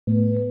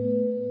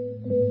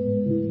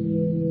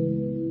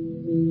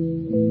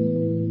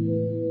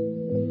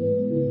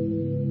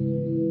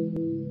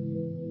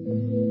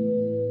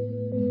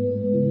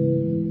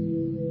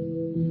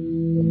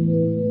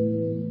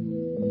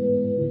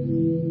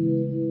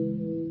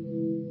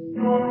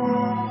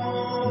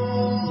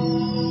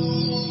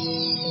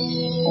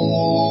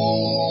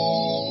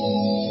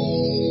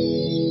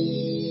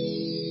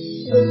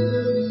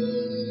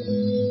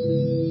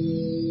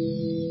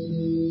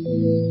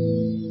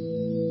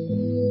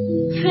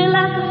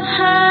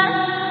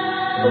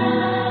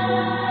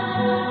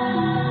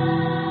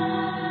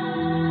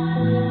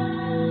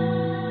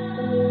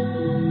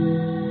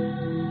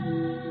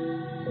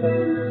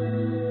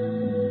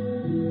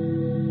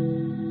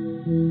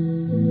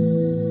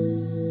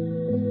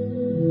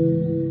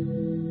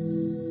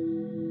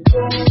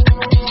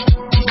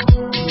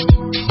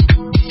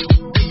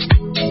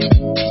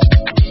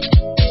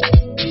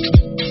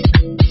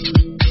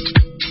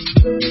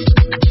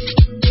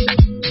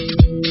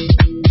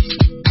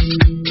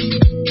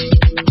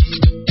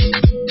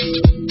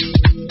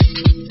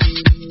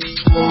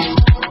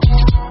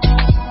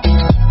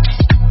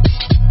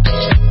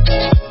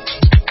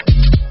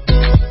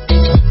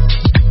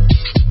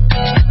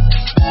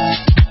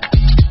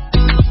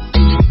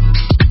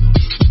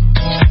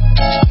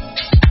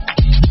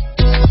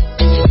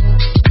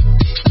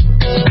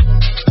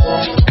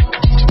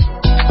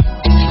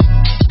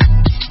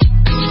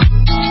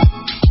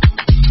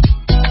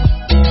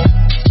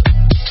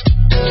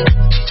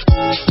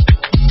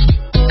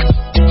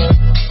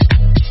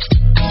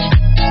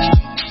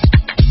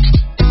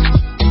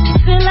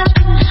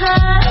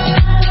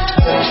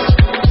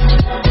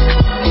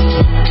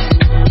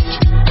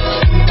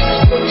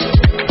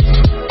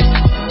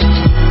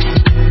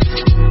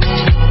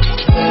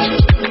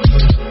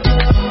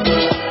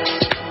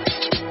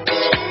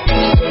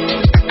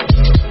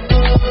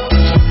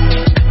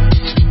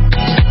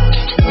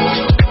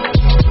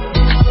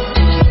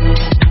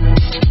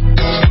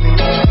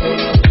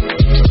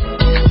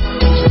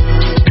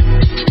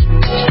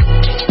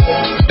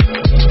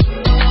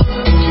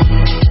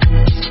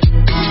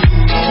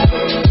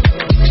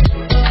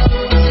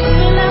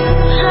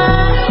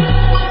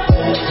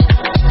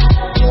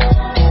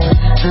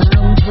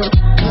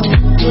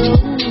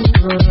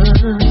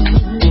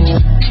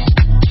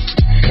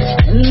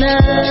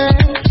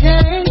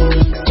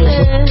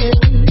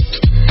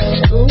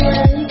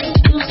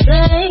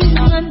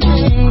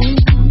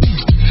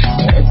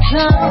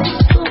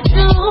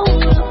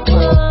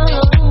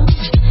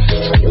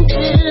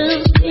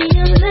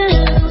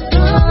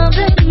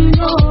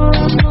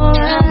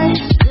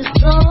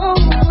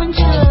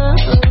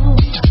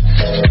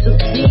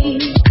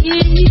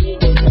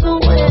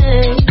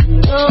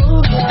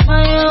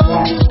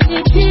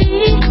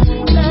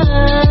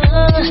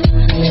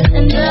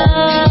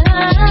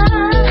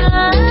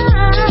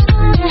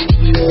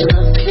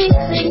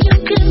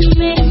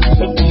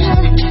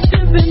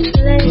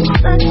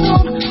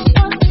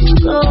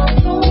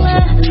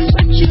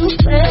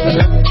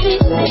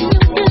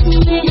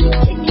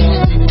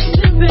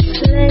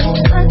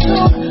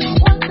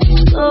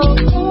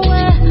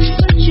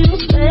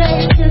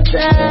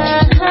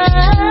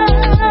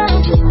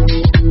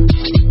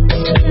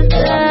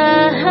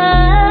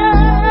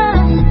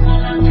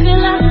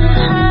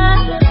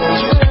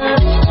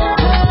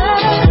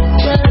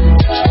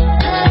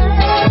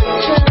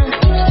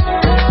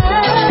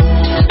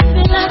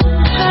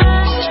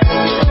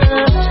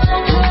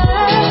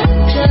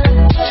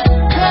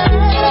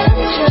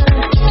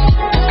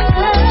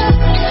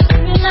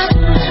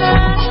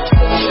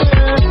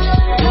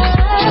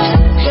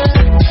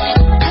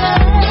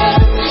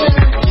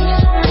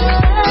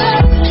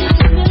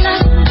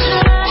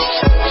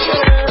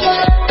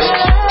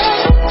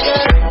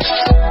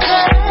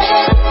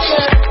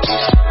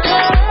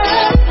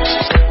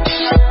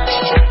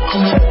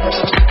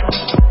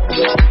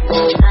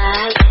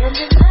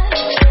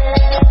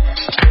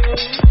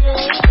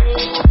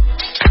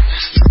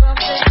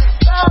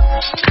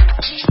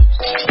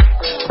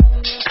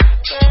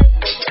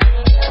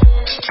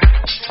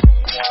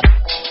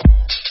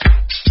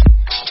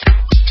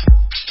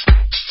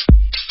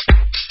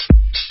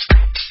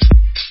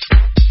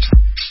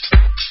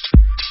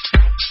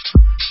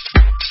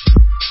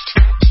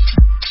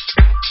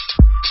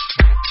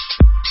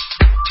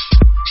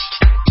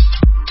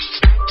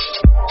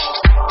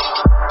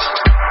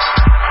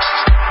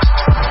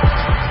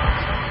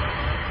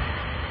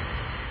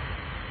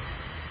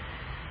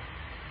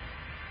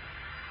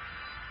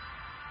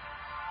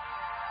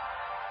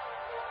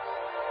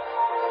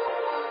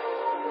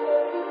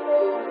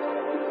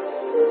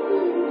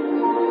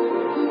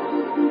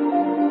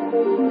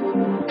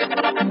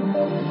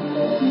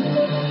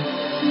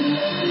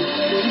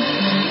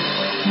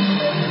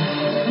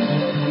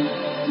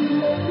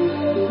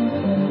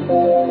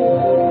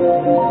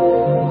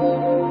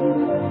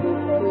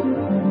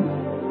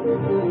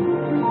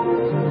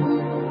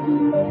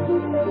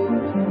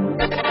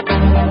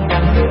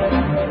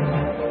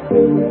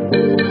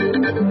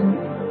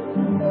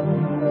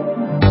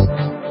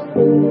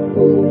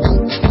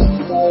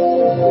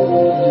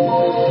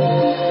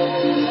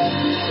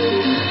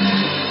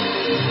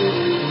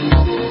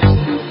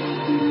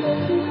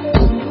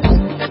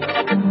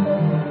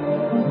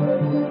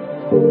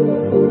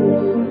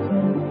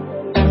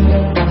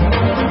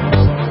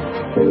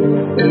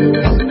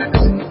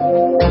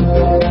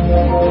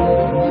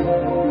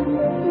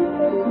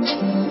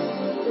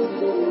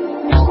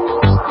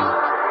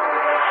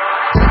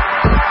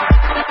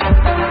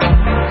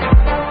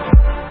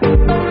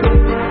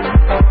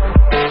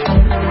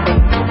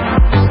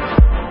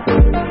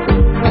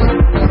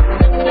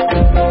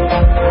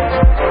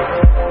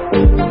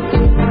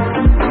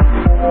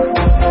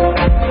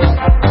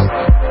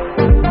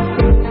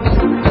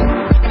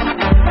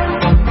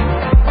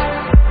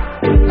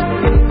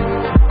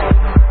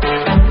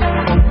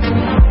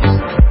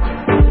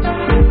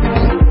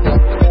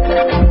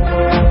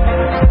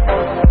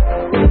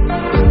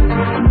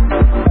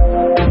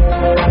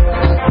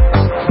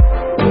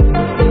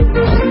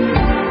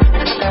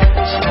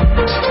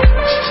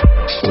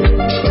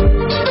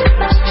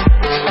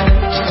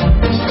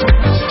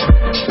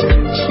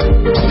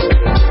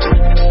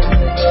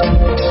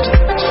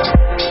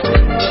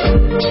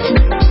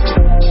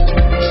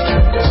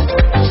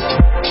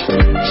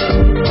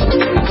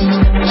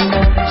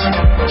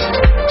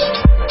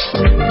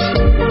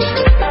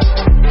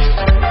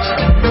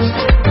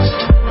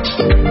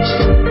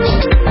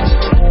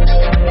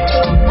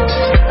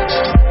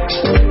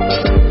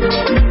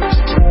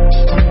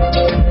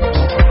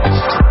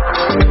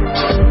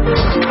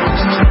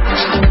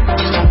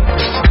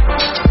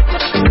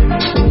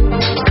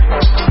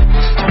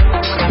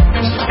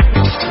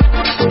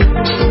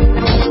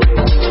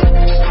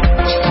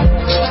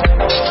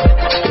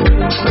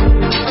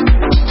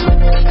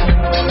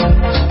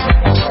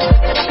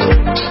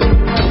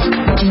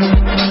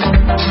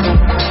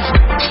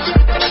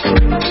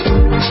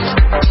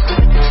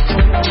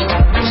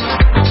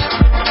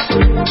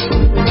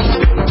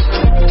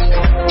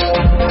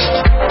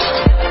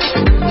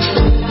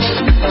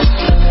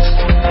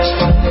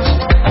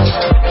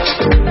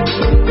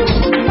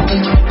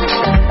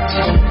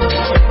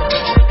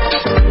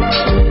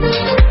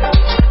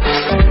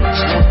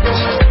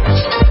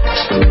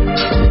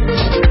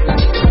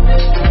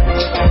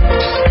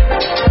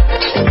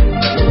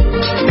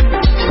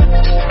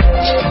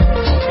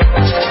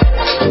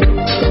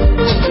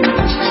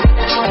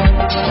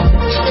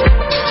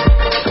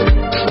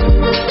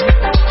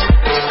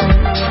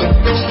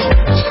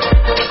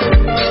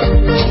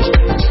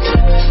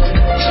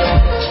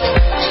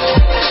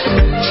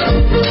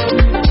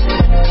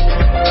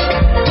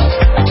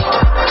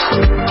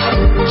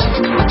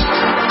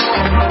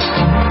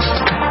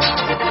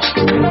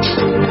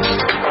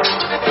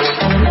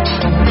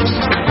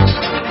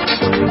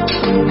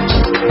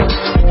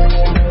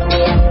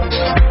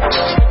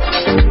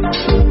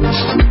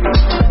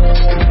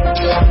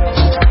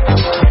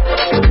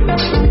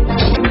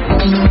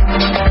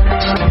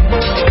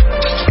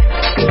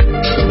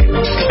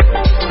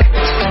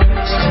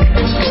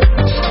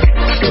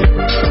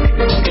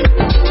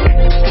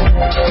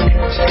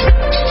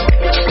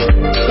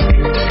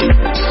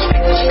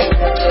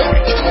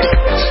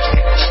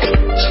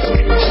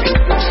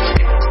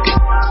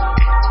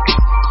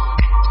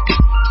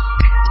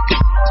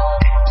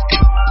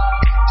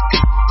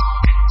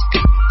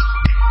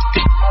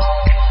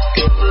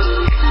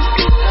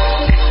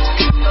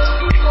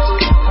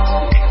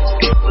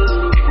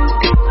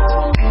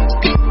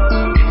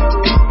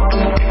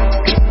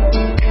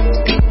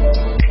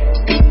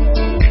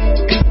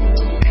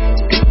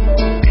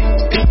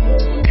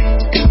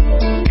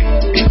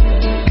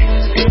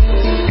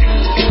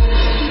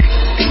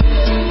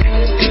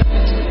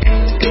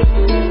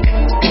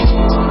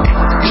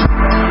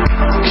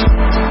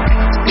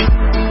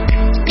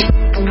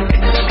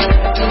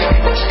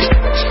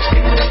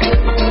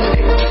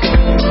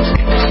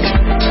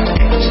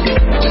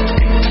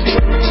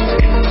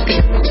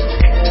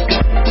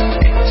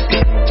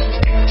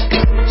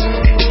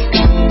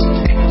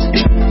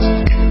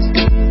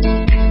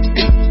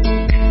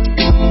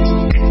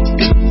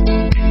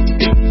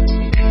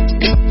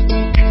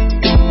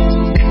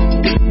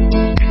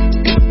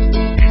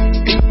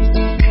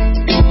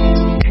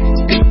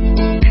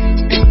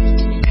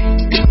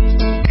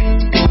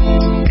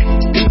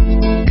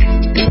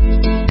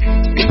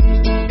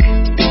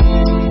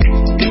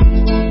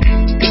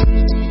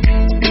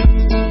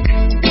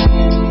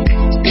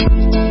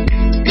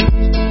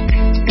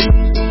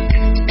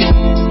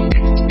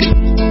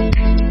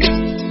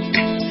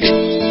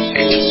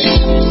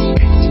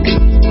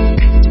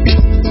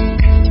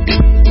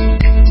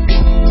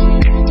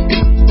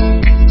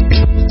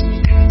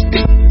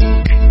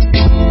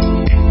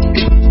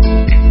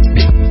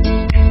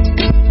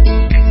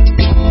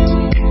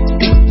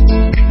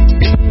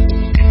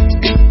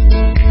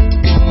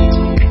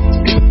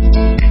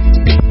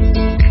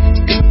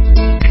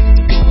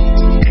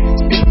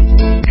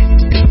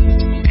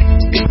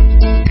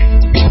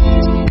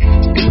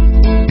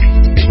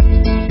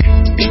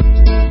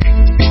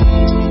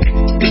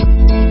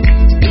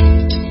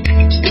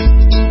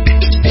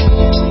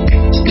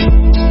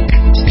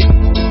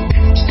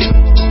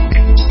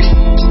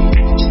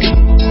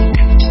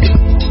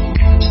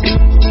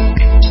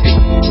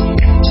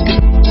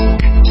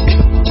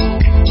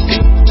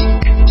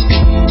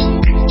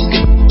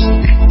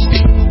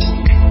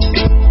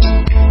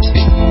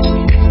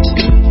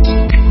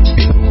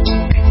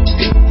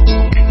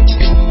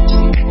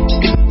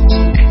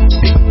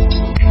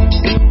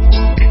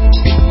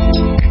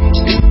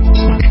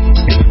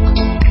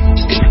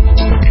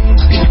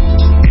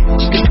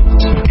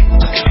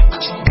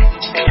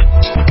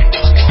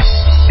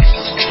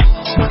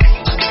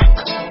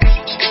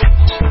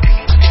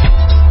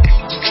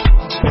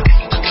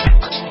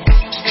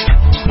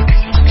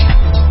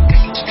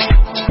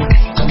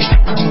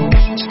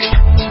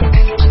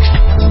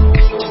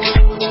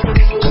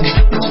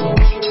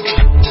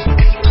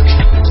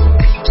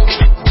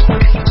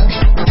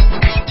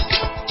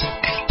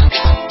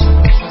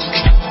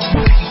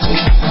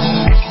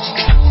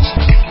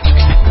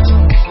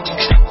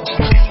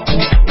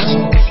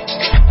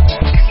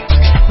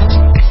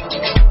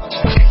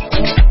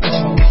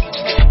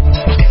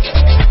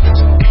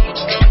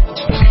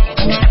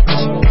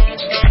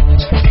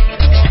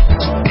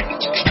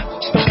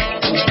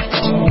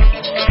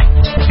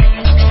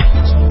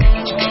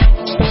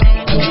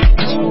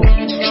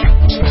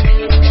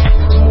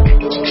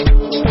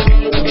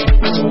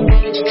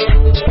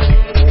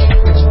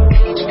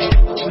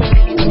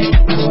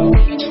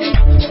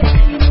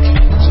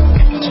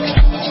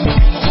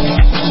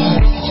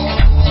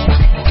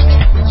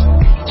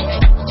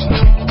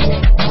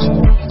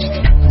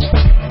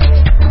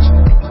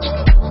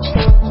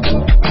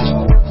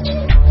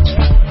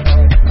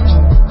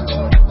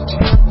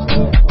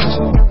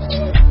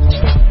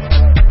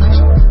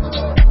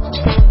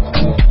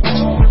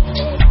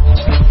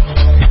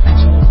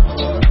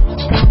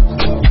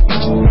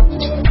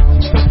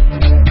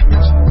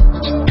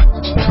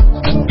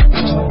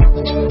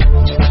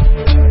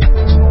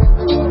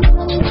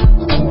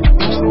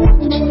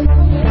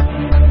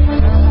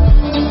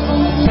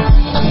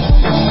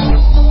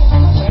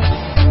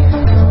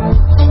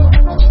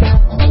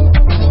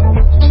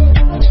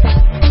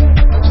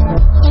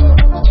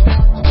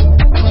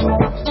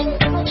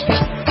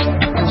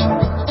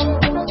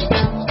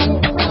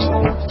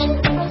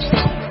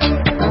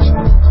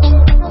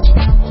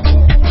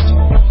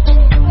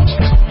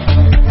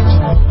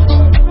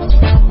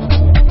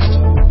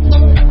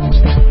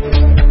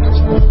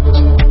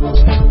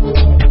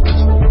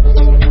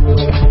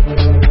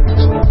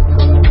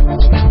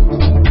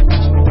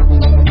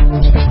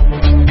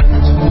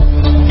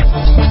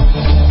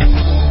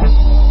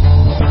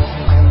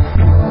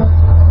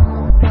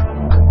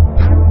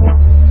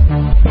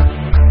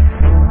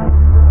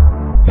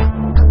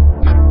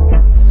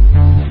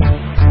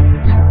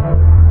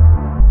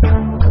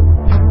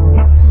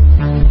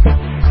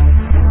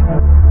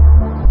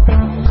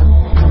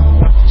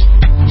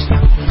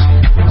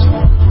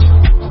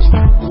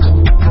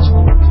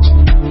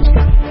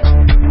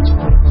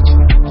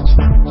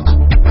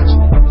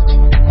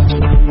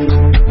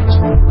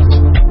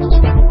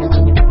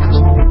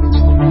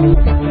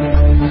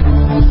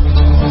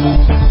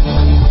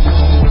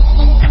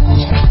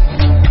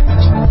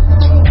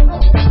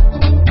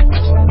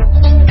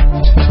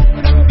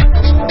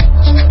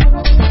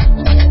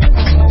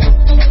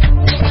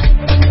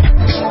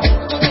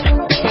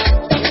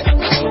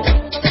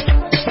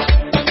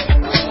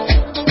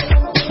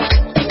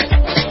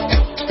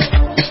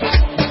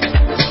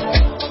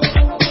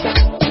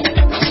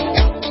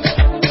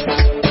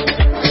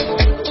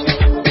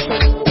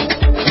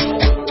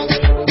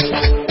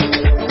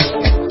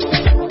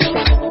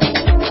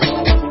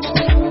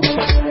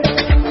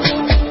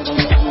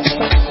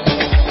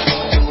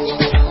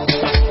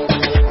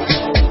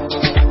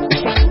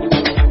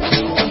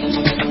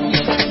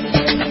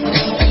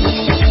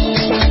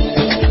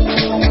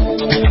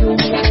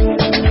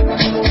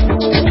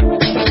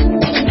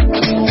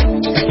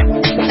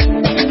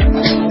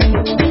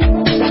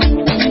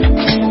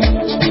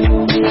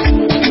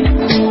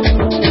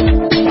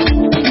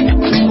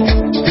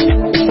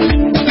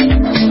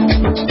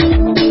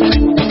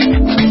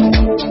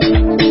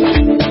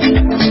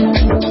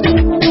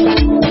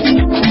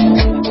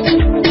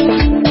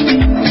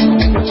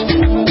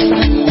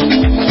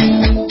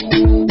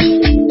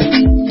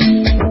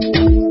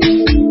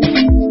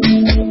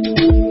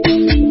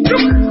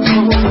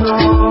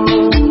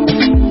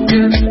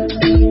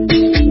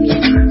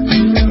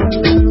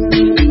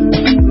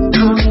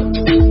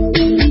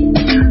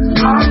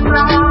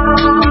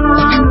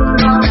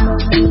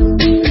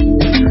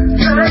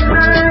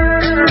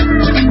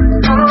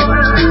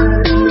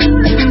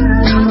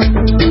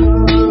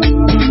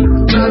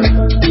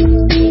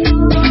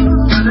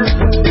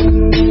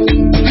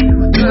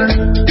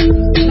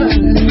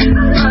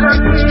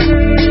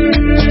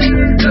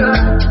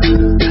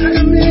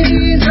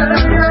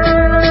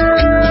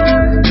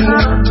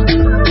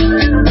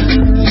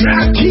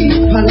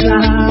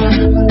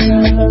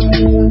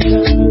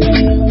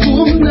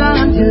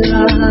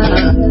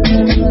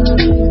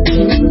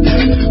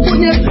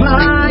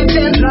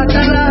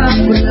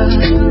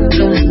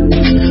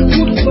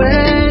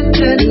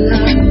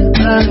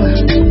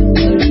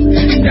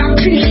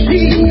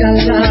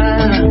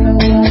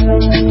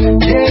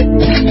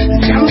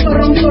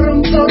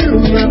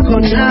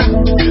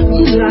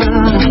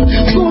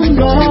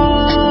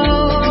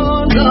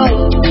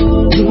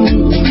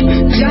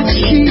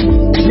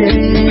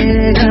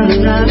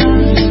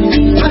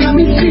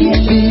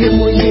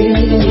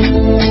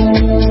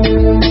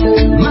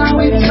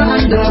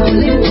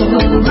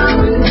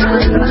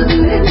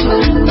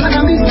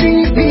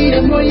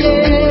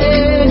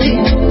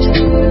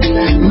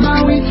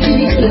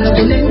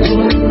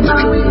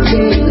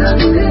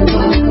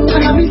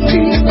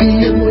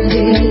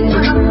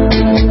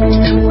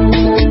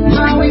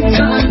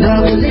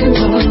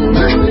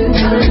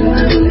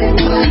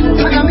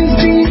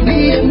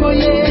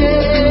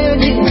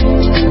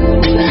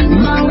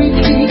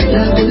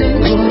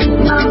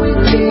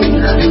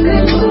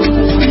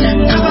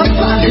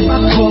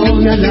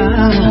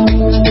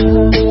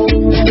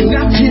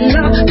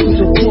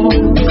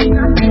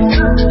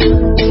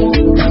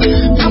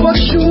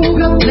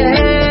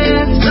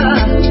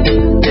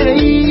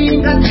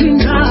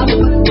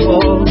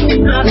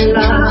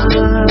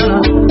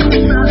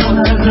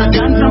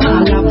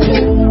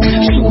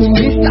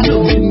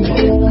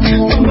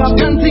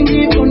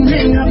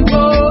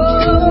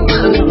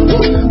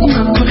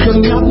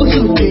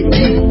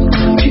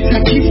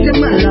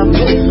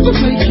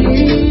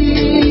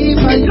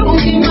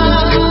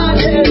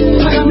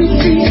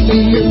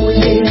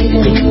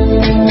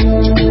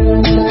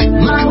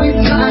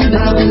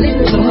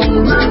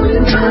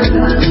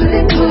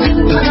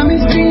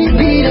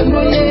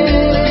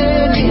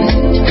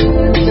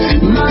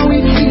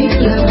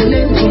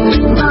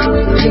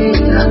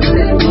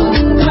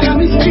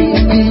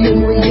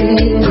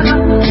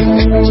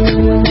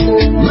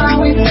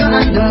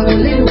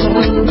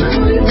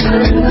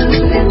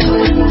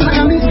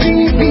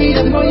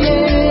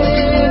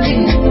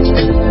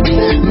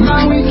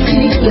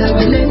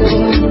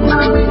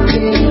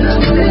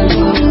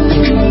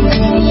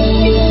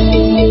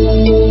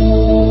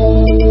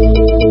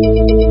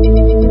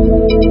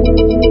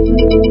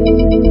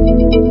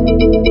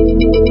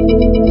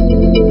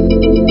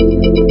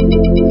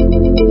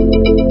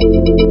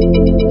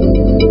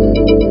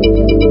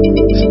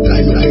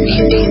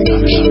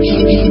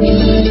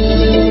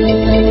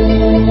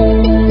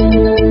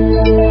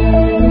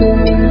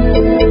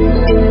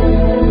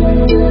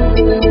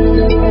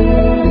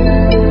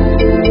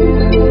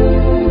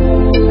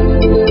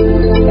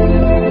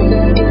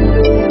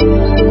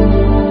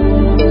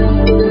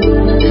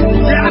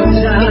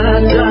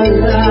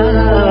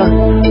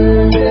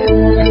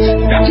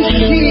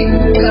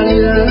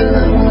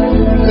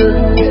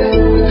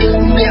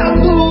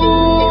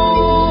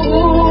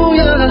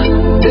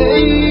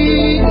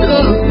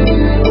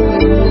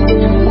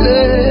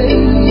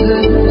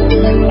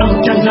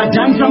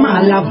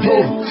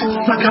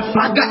Saga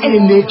saga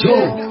enejo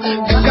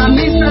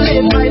Sagamisa le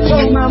maipo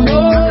mamo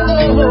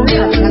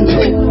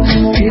Yasanto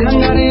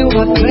Tirangare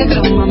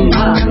watrega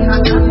mama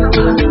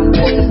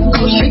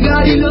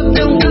Koshigari lo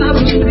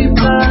tengkaru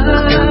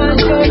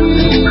pripado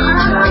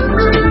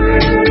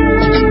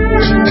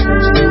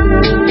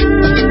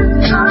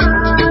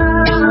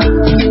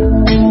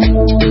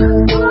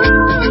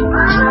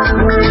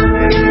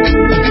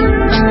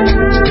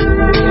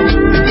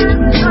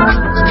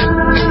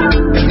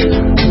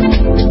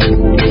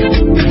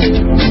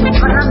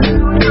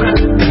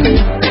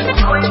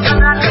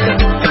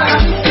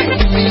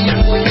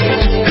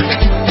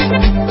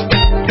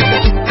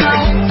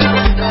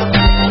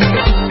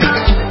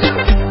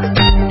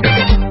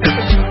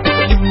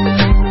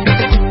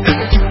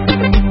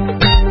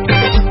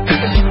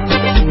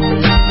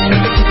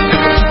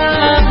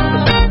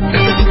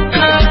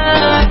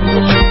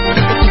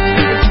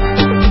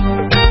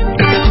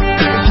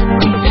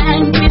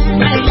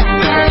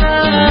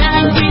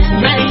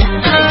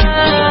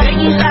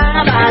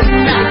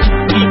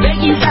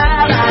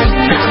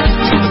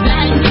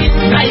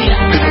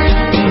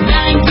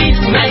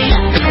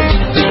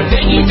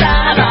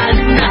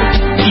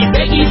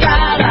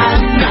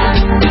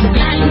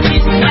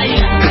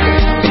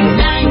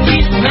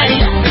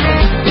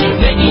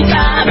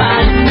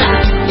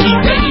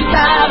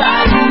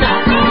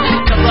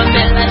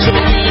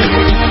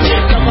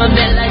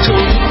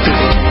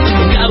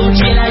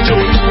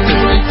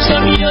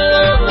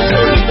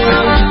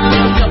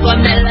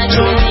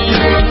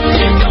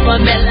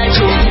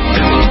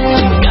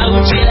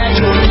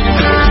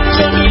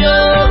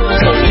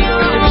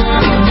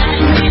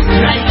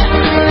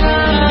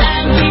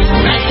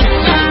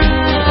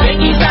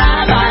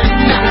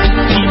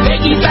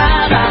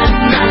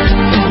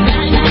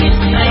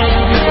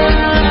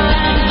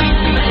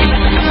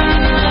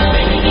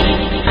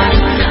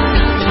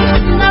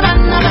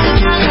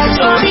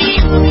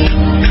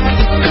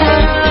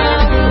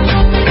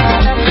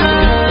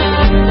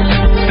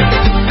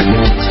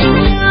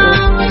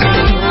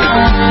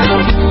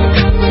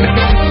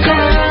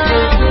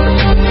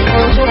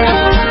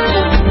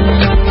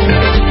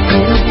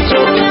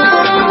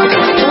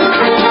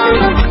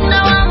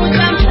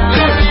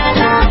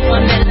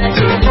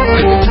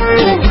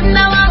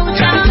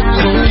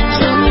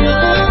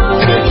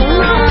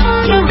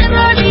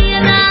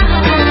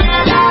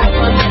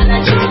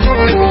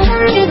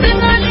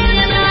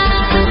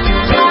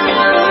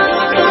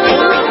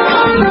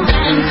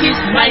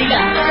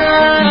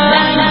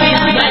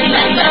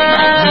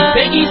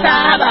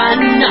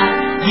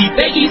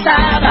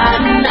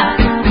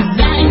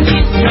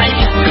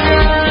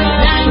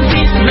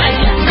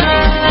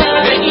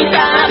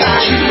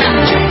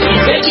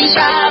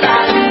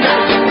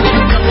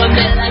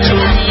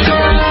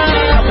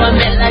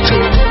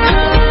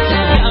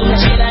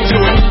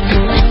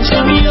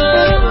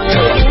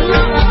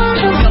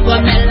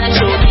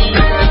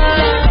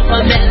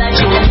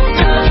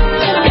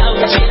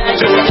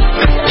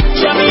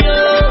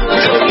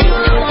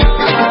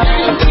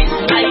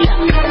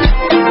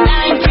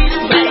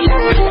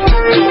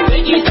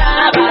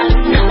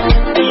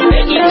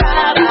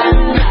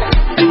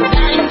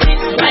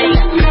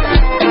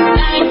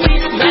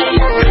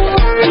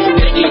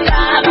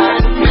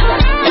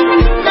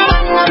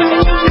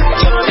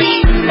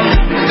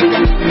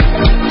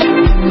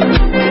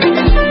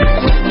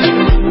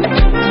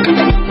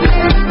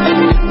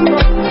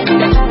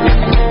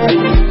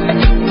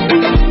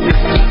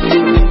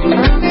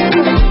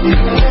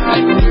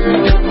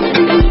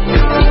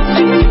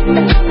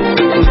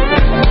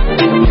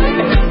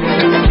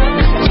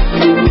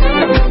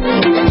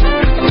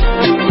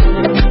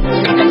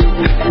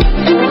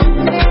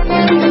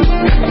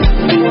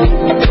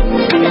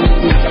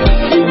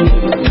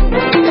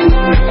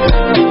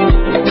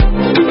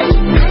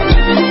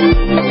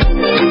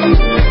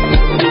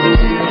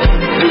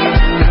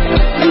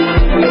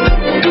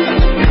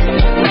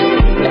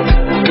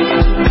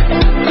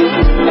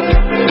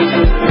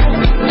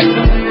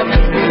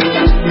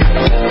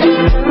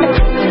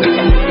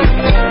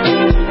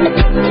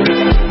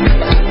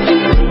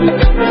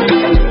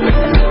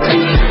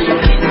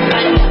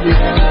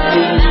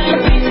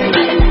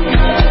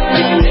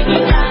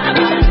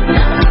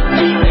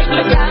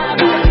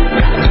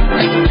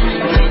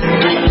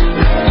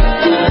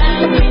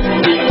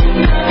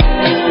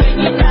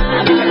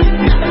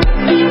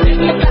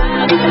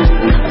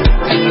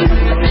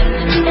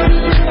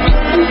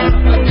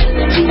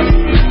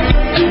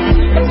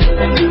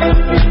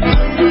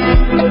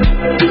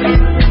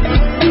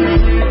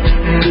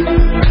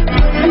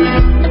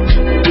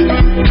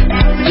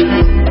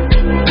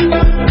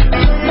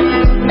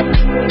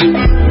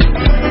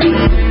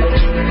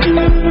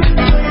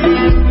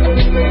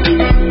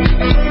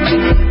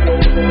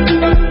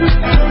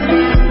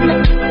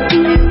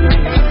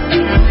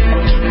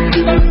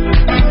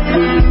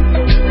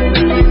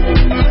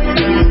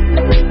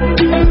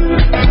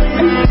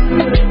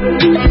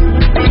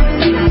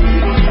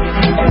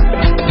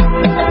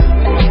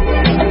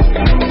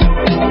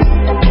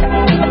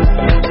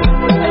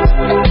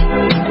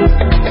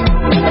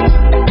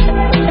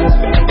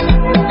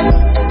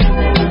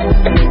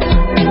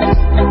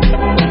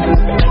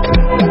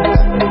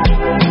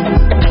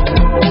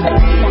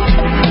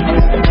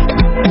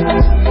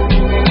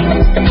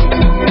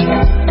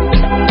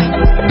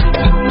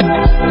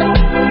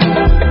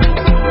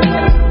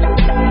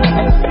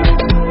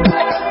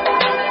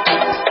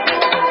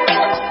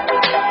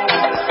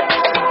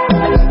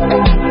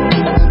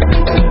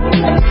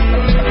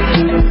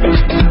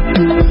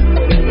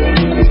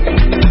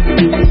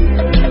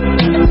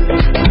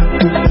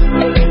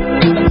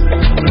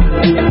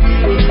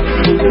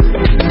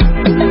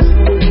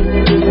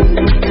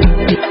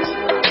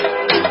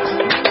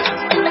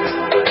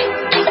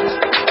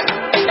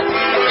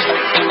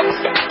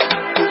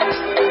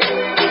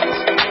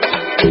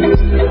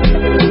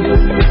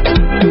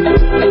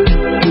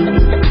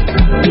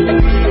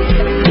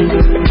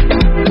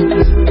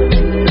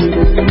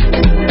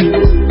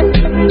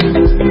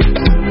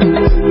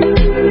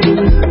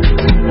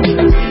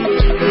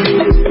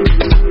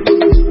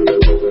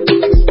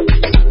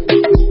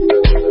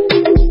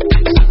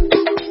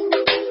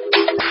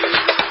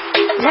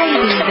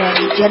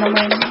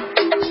gentlemen,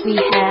 we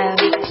have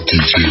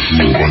DJ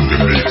Blue on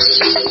the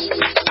mix.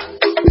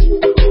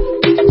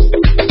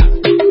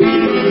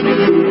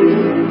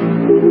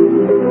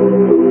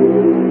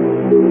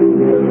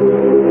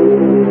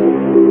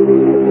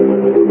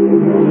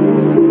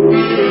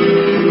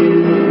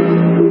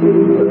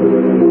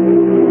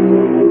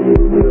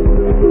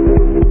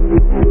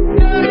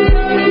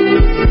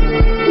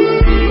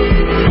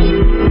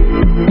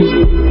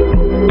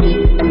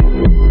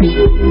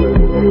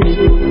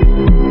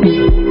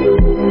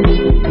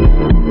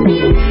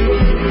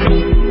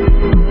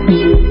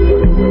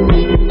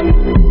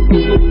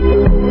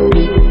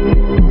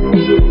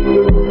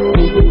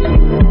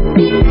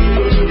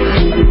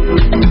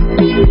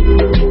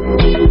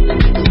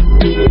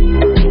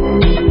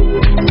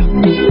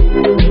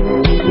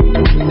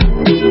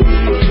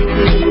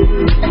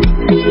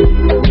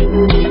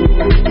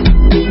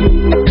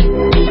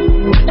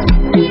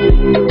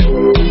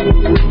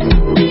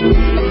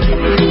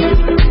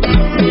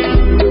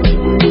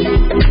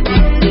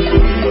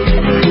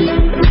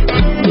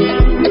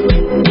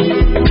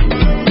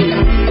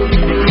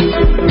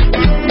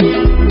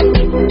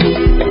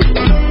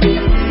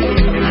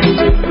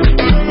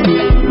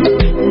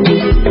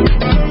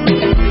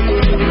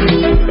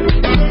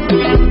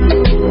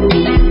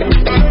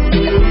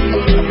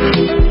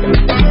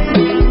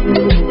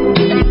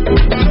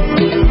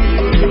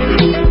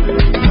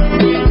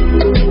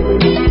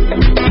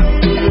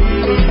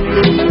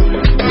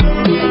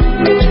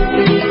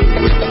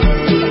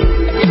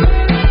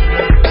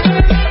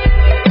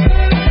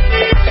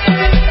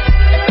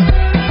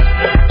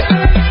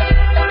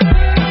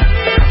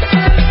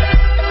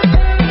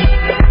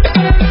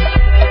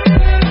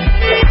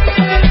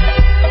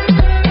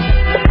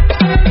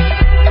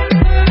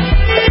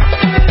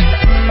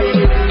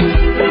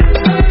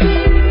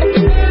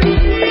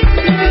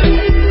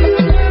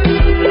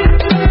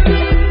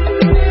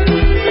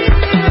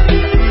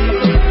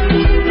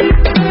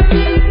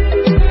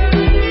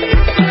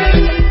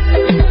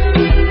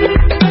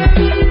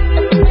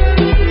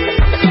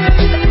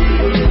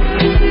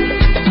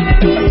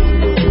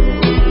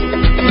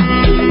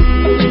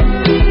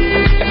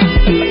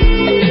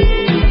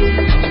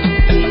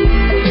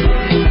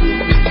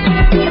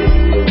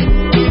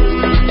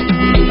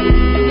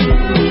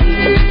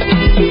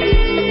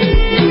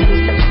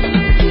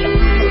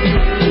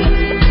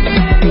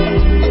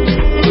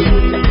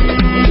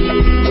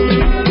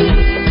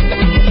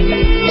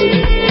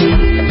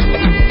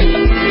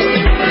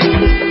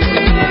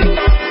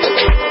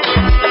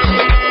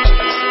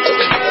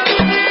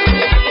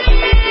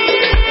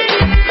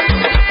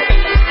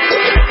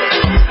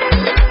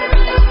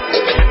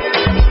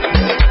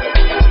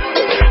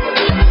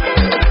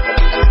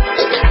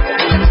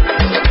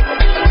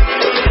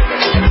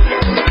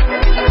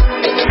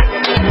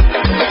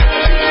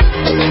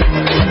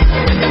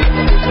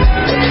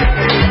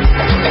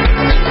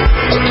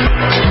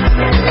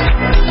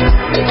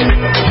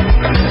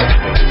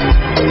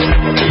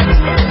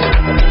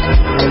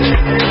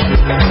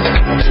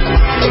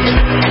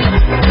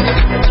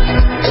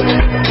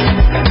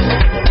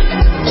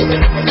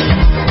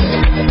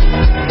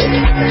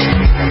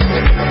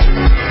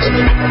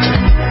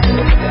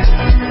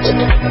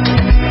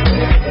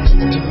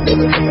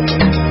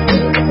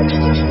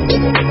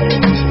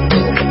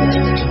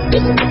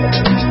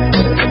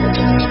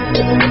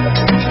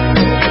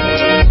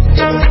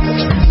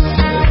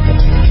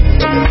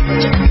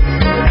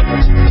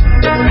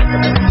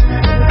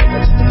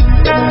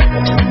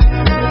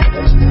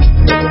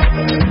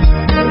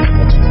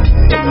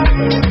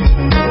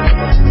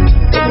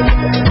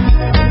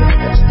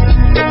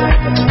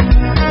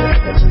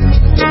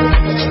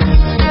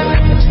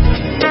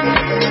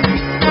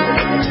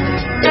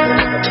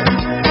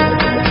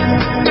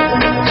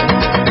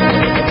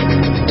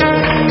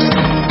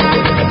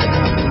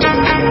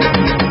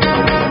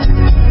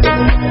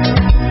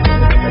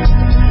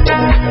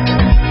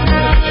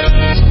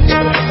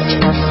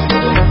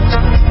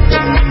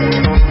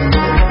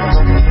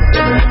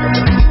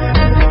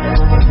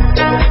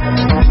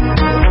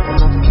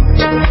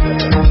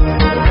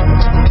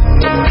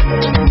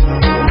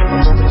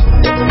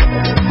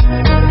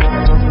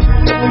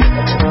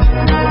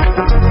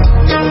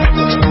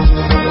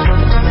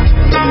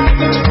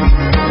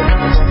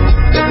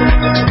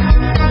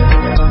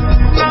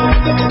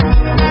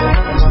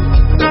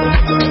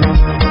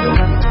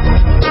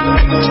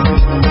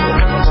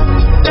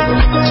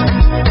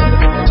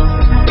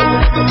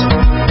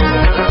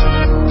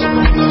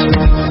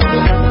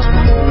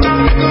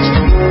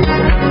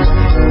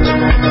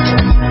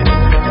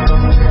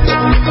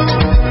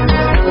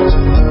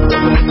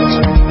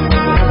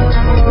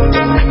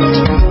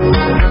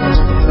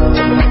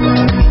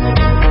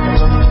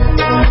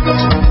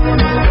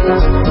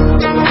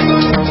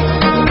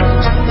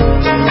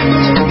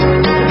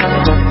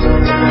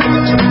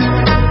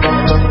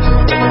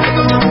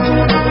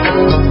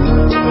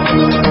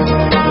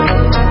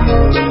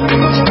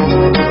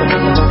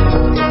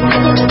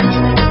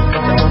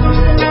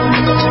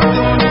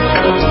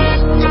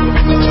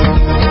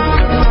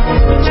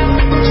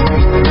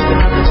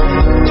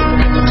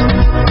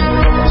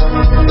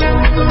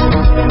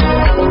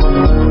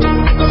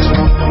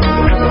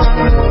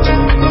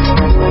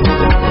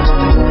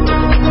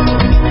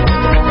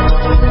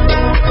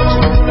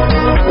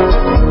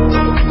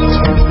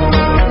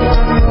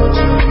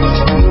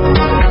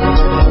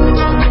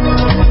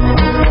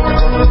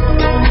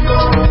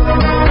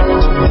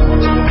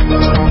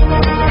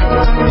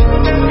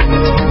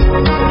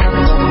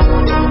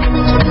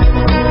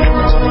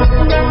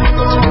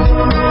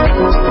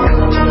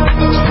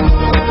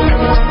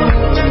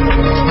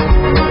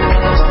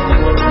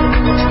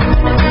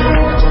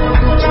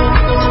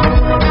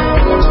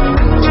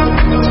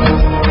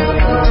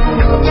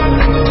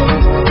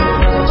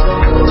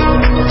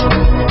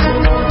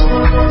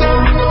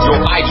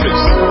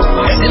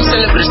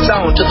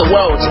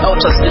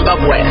 out of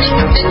Zimbabwe.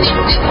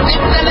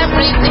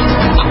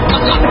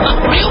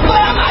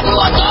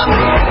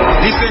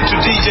 Listen to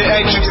DJ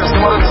Itrixx as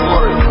one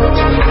story.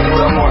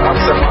 Some more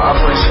after my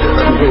appreciate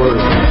that glory.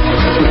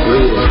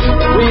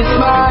 We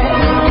smile,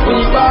 we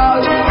fall,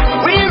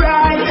 we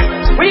rise,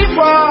 we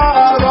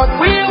fall, but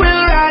we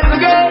will rise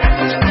again.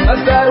 I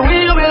said we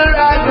will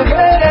rise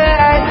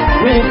again.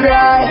 We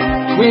cry,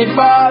 we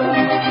fall,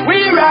 we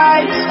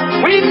rise,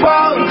 we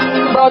fall,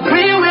 but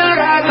we will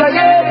rise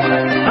again.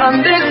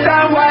 And this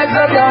time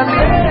wiser than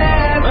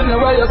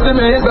whenever you see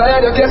me is the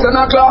education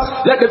of class.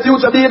 Let the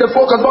future be the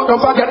focus, but don't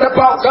forget the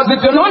past. Cause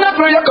if you know not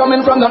where you're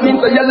coming from, that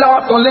means that you're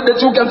lost. Only the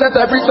truth can set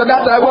I free, so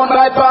that I won't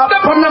bypass.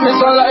 Step on the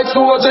mission like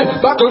soldier,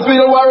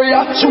 battlefield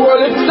warrior,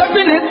 surely.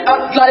 Stepping it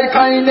act like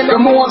I need a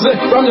Moses.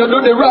 From you do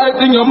the right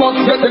thing, you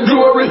must get the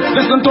glory.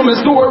 Listen to me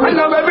story. I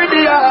know every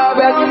day I have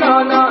it.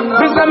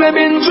 Since I've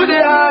been through the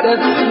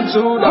hardest.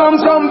 From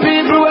some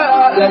people were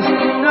heartless.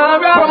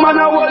 From man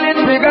I hold it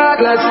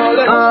regardless.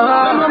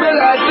 I'm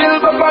like still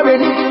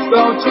buffering.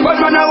 But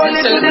man I hold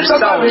it to this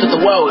suffering. The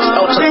world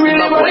out of We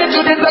really want it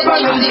to this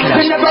suffering.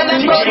 We never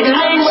let go.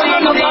 We're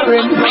not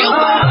suffering.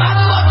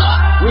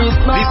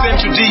 Listen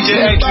to DJ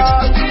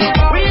Itrixx.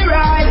 We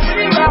rise,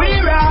 we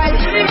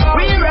rise,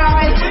 we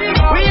rise,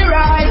 we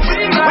rise,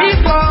 we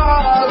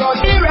fall, but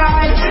we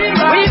rise,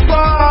 we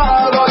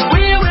fall, but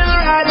we will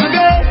rise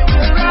again.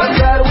 I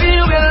said we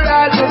will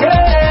rise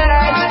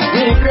again.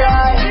 We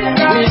cry,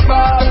 we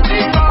fall,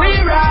 we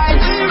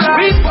rise,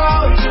 we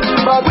fall,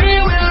 but we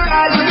will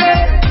rise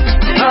again.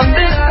 And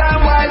this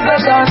time wiser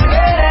than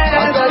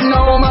I said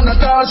no man at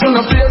all should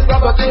not face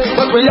property,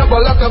 but we have a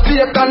lot of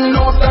faith and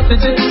no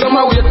strategy. Some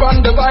are wait for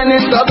divine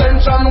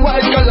intervention.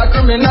 White collar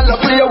criminal, a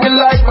player we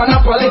like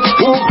monopoly.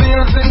 Who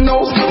feels it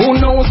knows, who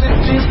knows it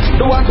feels.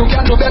 The one who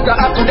can do better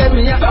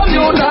academia. Some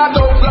you not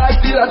out like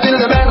till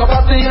the men of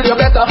us feel you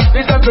better.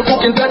 It's time to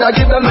cook instead I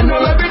give them a know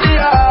every day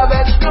I have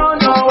it.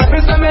 No,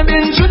 it's time I've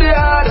been through the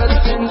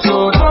hardest.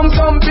 So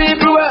some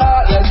people were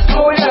heartless.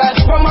 Oh yeah,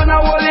 from man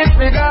I hold it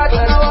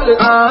regardless. You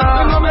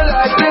know me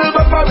like still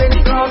buffering.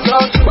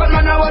 But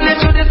man I hold it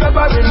to this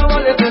buffering.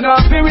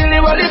 We really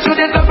hold it to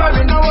this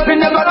buffering. We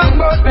never think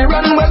about me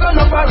run, we're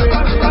gonna bury.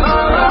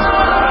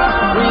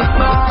 We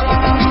smile,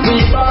 we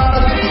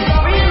fall,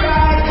 we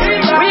rise,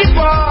 we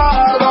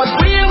fall, but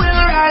we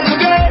will rise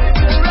again.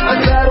 I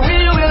said we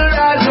will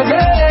rise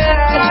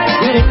again.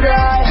 We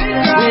cry,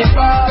 we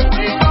fall,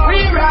 we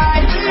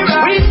rise,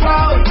 we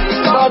fall,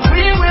 but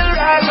we will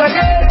rise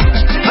again.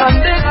 And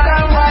this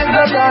time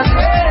wiser than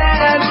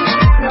then.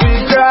 We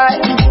cry,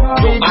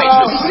 we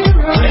fall,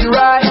 we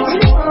rise,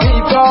 we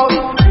fall,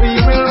 we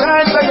will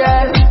rise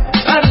again.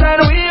 I said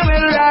we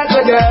will rise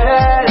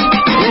again.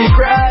 We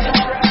cry,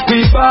 we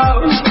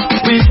fall,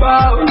 we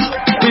fall,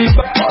 we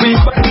fall, we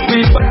fall,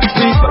 we fall,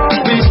 we fall,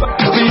 we fall,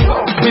 we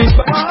fall, we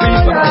fall, we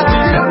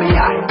fall.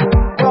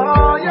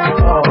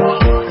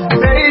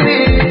 Baby,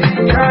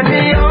 turn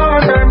me on,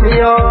 turn me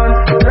on,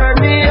 turn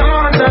me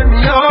on, turn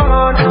me on,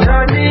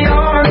 turn me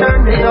on, turn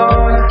me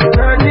on,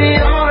 turn me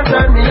on,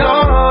 turn me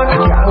on.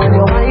 When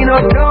you wind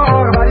up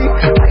your body,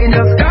 I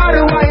just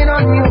gotta wind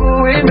on you.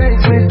 It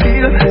makes me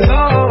feel so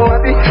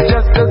happy.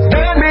 Just to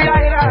spend me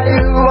like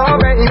you, oh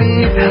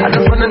baby. I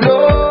just wanna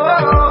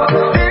know,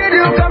 did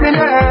you come in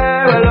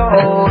there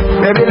alone?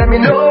 Baby, let me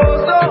know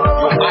so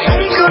I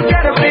could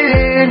get a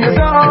feeling in your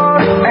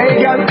zone.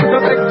 Hey girl, you're so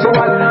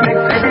sexual,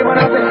 make everyone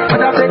else say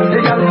what a sexy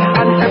girl.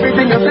 And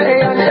everything you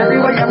say and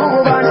everywhere you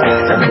move and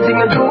everything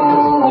you do,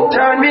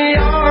 turn me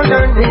on,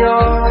 turn me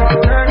on,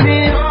 turn me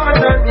on,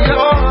 turn me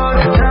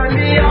on, turn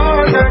me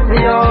on, turn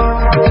me on,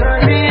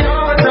 turn me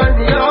on,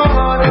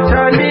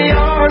 turn me on, turn me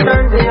on,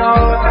 turn me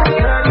on,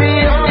 turn me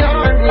on,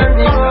 turn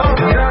me on,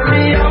 turn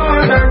me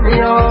on, turn me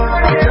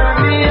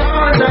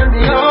on, turn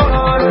me on,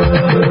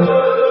 turn me on.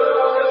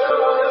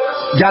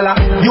 Gala,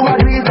 you are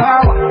the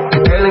power.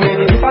 Tell me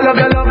if I love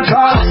your love,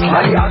 child.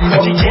 My heart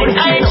so cold.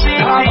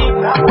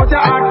 Put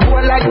your heart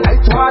cold like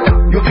ice water.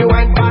 You feel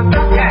wine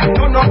faster.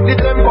 Turn up the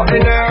tempo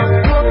in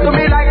there. Talk to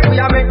me like we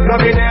are make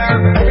love in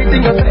there.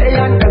 Everything you say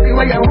and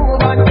everywhere you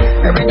move and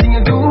everything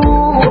you do,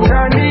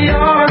 turn me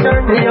on,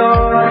 turn me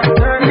on,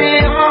 turn me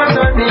on,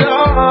 turn me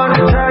on,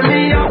 turn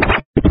me on,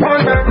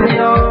 turn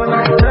me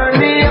on, turn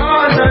me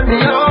on, turn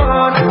me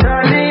on,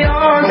 turn me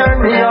on, turn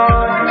me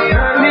on,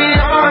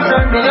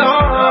 turn me on, turn me on, turn me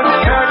on,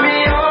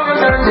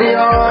 turn me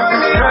on,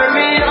 turn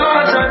me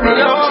on, turn me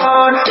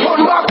on.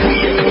 One back,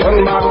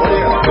 one back.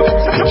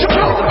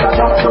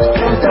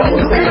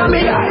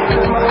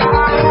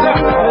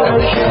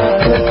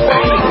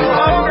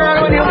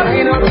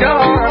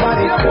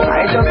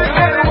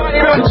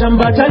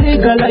 Chambata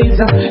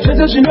legalizer,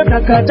 shezo shindo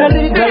takata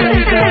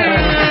legalizer.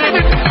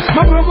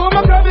 Maprovo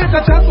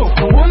makabeka taso,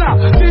 ona,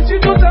 chichi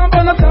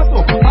tutamba na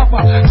taso.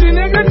 Hapa,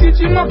 chinege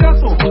chichi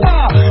makaso.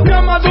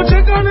 Nyama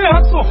zocheka ne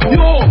haso,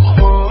 yo.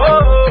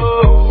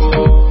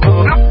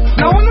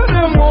 Na una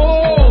demo.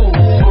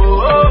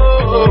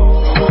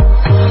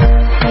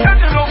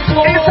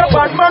 It's a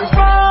bad man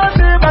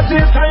party, but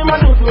this time I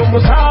don't do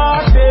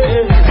musate.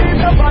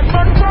 It's a bad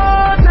man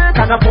party,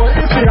 can I put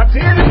it in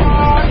a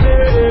party?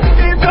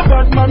 It's a bad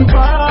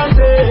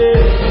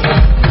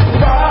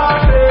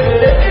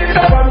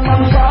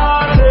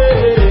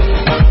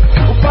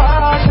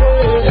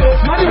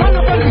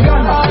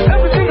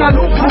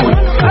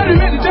I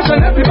meditation,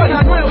 everybody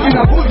know you in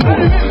a good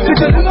mood. They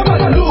tell you about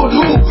the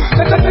Lulu.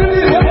 They tell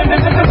you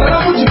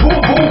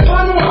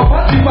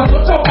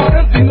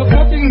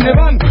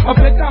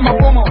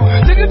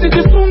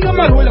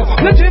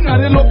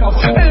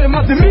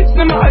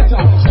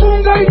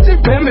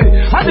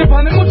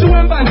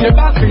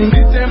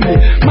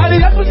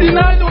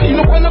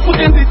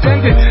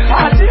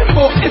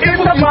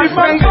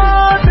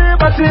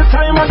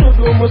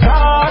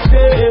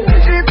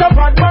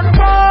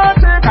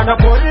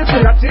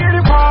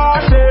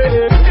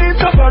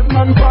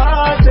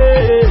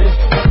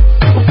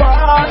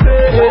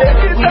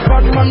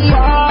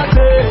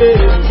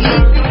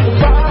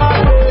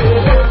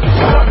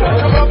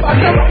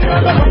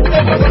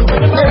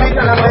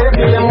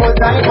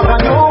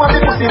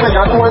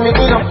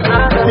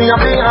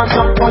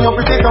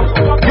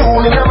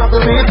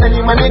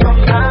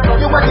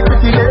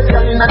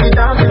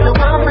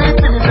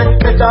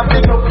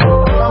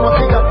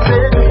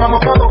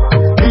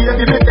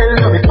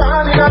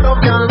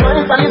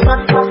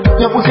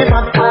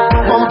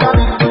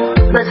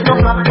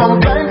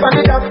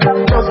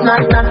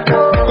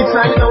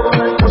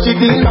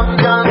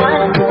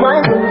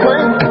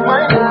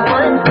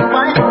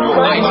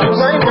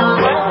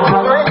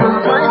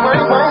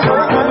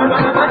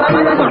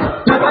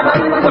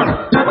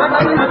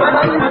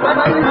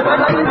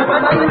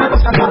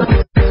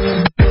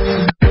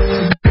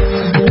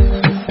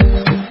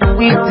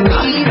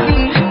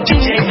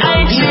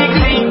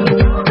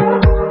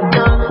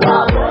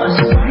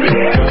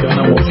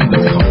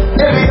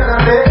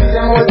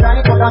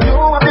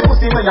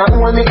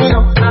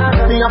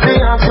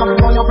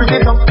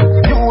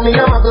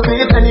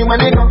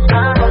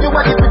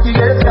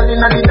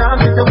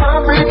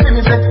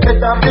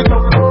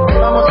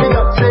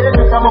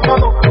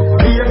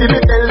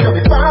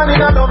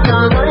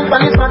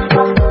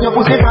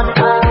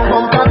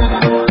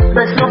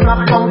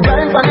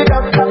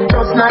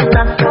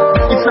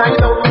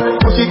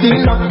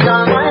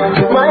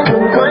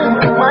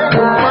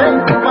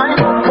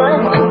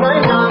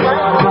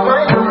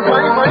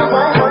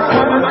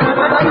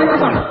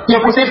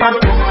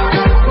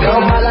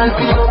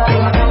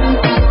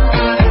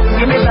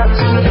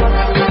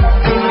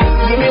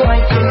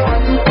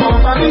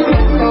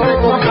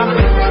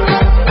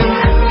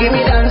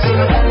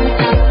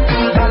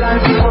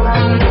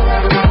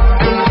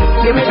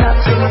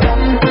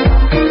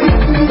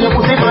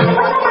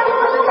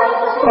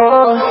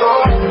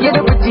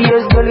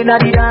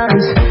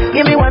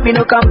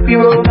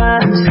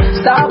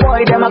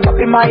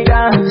my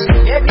dance.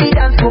 Every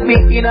dance put me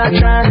in a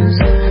trance.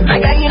 My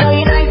guy, you know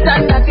you nice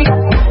and naughty.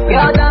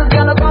 Your dance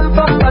gonna come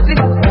from body.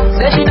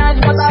 Say she nice,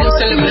 but I don't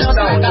see no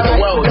sound of the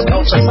world.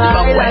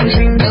 Smile and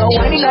sing.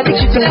 When in the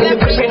kitchen, we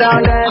bring it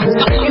down dance.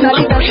 In the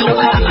dance, you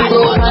know how to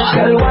go.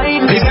 Girl,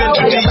 wine. Listen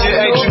to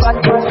DJ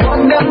Itrixx.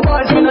 From them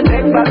boys, we no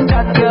take back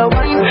that. Girl,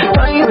 wine,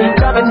 wine,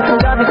 jam it,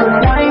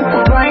 wine,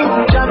 wine,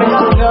 jam it.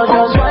 Girl,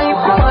 just wine,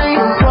 wine,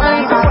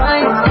 wine, wine,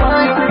 wine,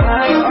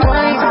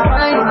 wine, wine,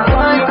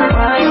 wine, wine,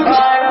 wine,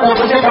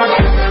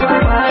 wine.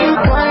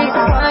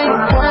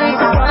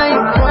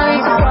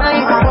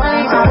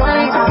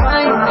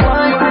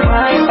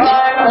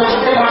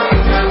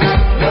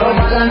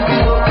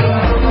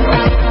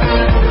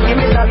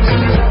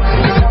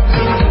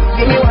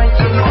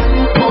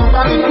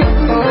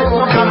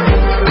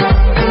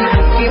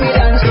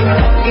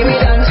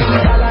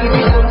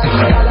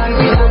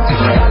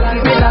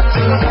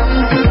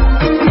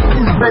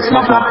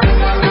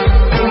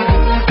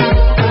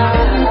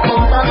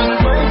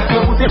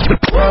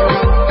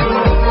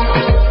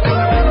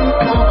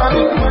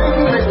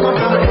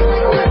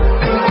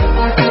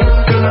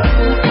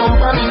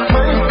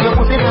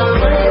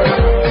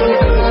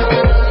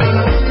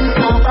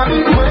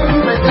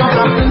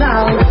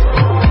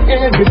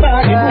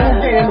 Everybody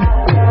moving,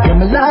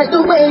 you like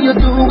the way you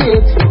do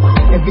it.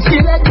 Every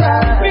selector,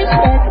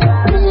 respect,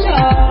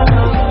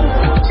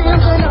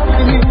 children of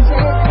the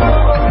music.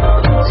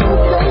 So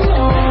play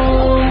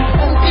on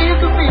and keep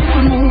the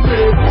people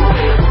moving.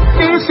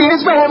 This is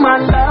where my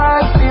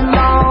life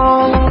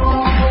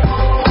belongs.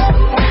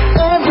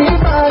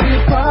 Everybody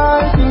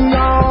party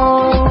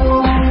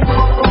on.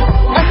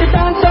 At the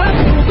dance of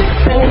music,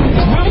 sing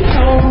my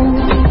song.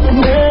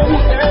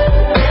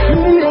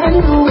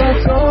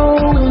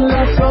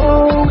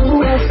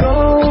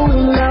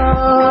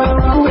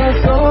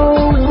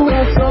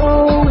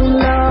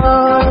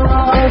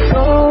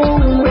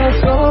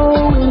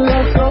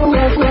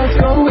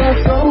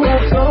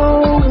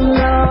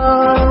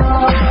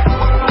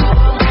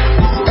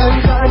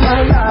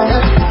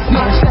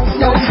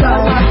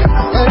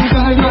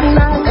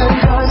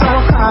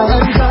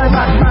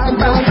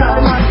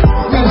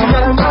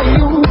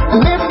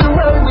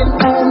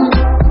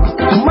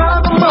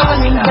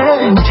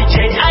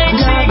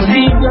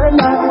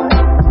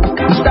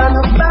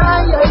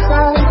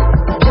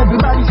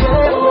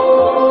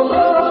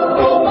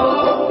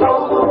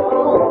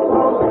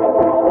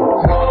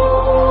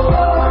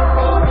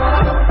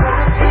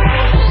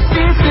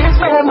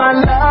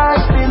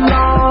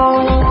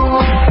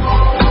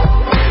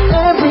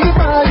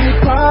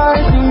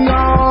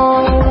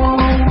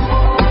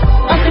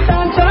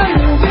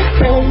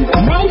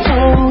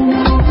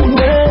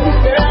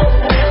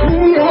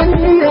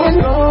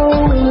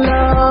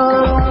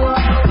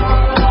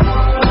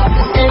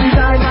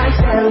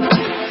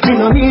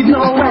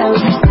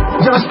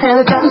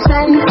 Heaven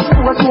sent,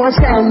 what more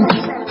sent?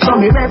 So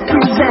me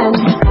represent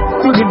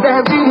to the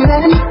very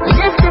end.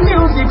 If the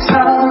music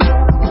sound,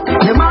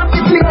 you might be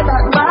play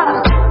that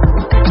back.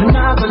 You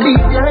never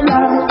leave your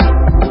life.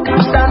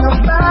 Stand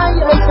up by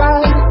your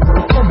side.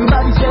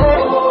 Everybody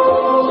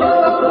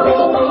say,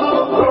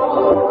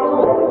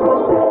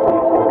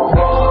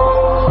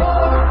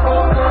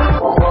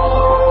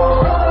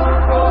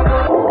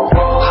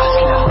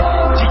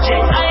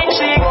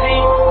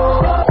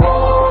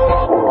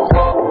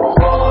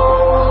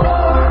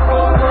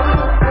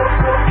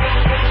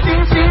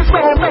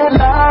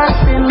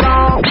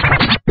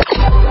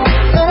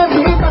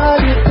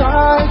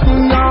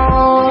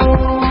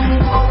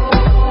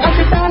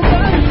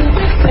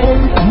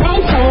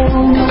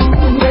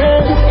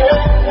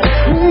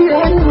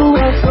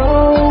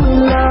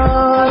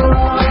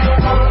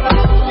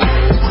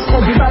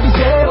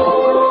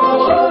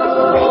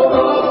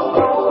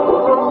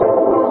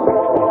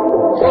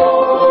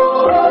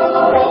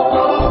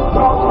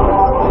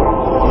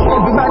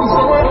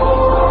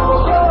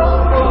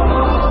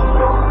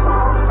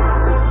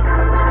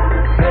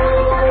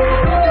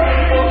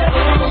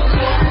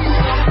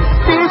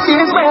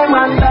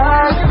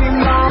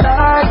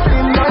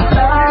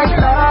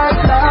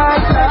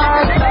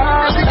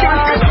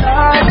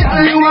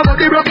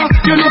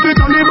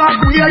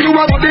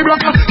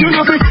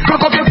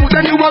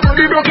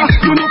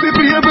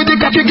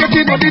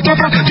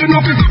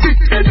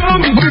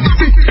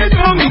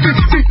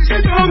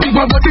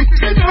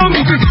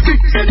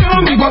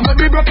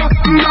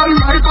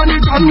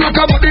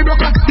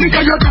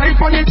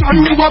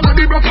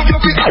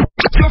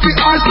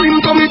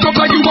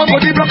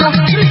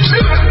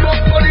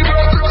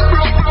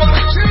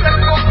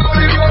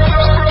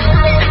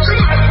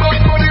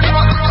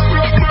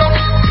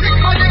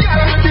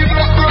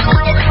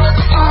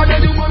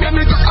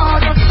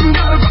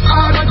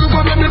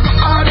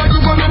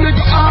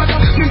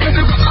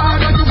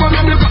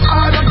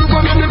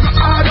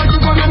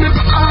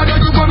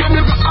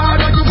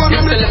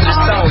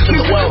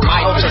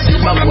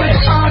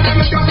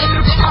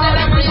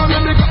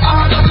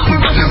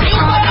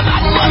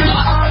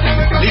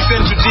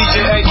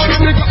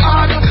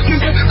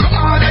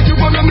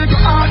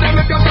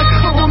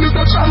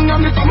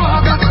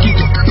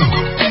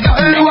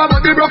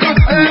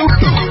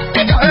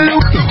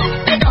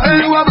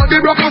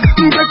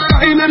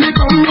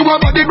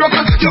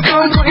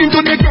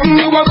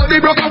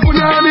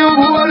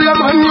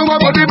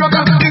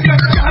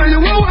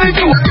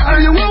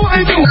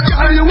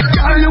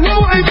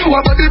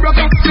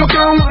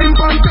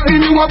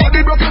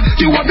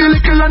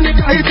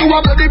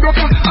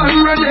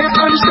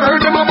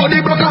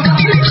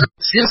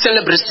 Sin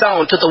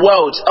celebration to the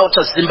world out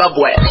of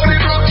Zimbabwe.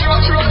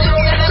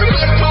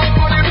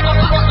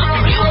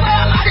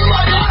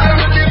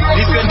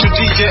 Listen to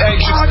DJ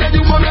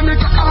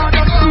Itrixx.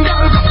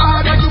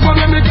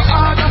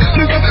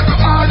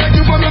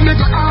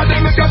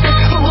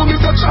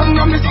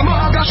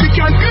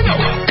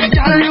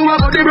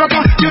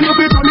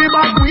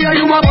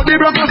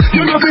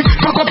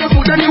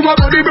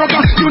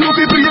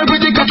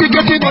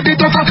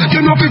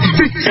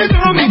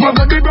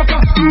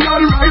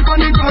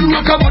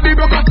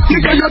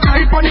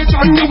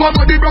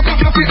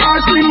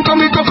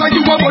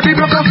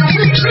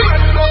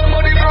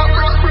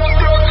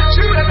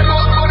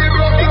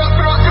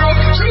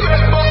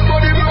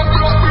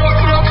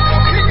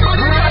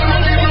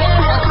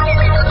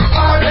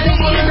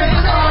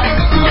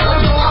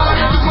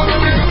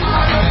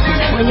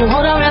 when you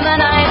hold on in the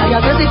night,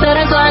 you're busy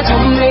setting signs to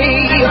me.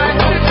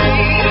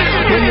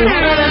 When you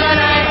hold on in the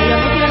night,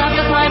 you're looking up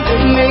the climb to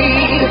me.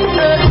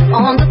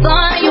 On the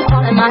fly, you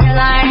calling my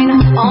line.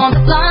 On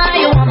the fly,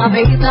 you want my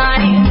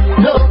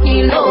baseline.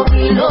 Low-key,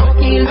 low-key,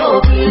 low-key,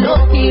 low-key,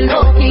 low-key,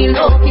 low-key,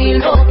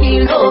 low-key, low-key,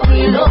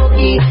 low-key,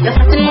 low-key. You're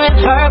flirting with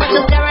her, but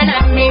you're staring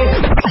at me.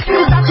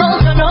 Cause I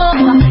told you no,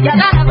 you got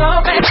a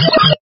girlfriend.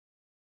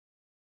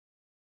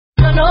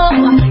 No,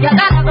 you got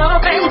a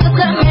girlfriend, so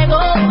let me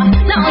go.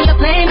 Now you're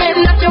claiming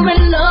that you're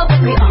in love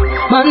with me.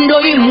 Mando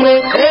imwe,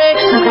 hey.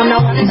 I'm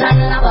not one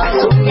time lover,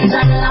 soon you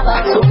time lover,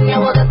 soon you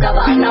will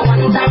discover. Now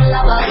one time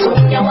lover,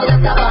 soon you will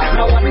discover.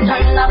 No one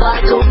time lover,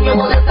 soon you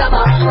will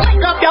discover.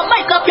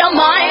 Make up your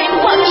mind.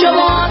 What you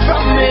want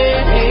from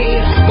me?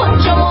 What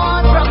you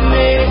want from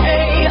me?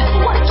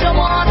 What you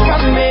want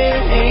from me?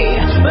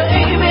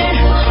 Baby,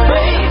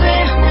 baby,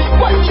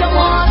 what you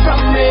want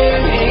from me?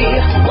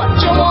 What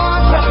you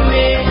want from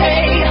me?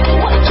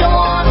 What you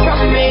want from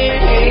me?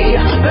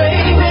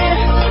 Baby,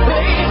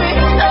 baby.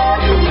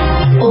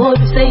 Oh,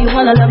 you say you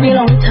wanna love me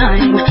long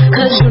time,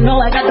 cause you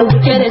know I got the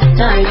wickedest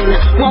time.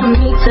 Want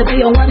me to be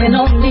your one and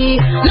only,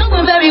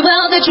 knowing very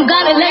well that you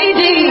got it,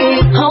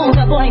 lady. Hold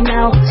up, boy,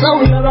 now,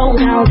 slow your roll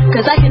now,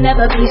 cause I can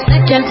never be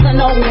second to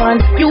no one.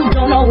 You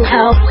don't know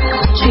how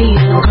treat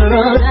a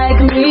girl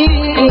like me.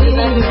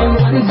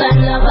 One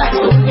time lover,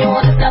 soon you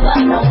will discover.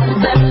 No one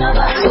time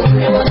lover, soon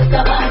you will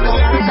discover. No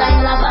one time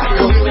lover,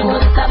 soon you will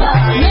discover.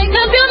 Make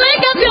up your mind.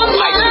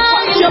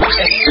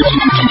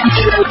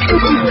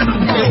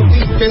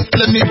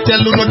 Let me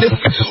tell you no this.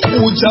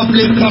 Who's a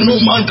place and no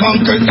man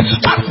conquers.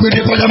 Ask me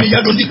the fire, me I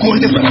don't the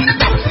contest.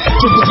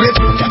 To the great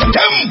them.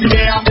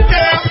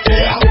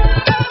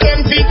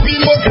 MVP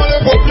must follow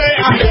for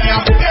player.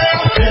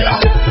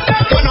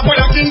 When I play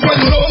a king,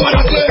 when no man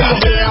a player.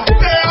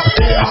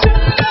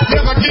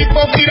 Never keep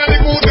up in the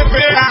good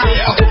affair.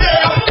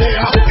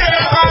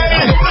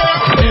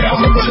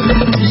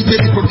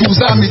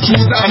 Producer, me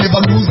chooser,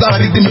 never loser.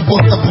 Rhythm me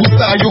bust a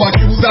booster. You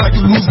accuser,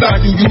 you loser,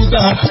 you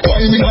user.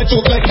 Why me not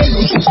talk like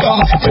you shooter?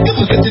 You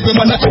positive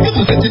man, you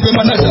positive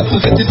man, you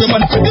positive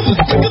man,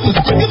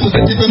 you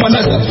positive man,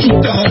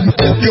 shooter.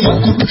 You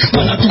must good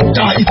man a too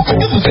tight.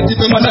 You positive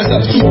man,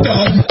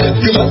 shooter.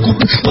 You must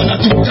good man a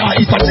too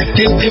tight. If I check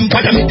them,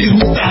 fire me the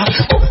rooster.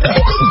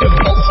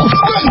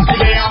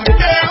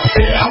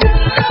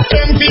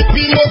 MVP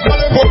no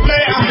follow for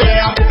player.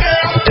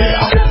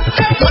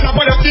 When I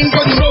play a king,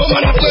 cause you know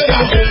man a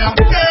player.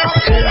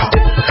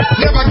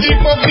 Never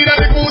give up in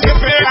the good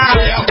affair.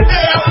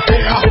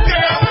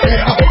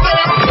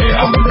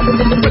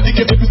 But the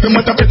ghetto system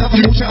has a better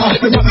future.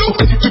 They want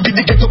to be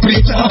the ghetto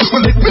preacher.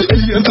 Well, let's be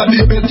millions and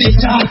the best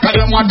teacher. Cause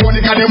them want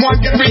money, cause them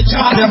want get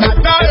richer. Them are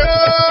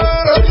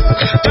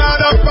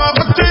tired of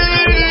poverty.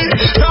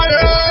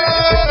 Tired.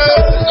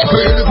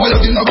 Where the fire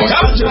in the bush.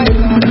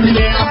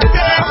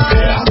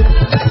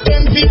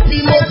 MVP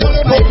more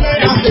follow the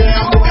player.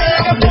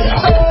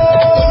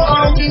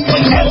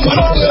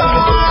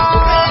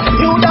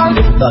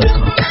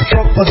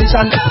 Frog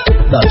position,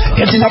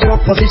 get in a frog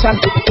position.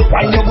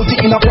 Why your booty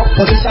in a frog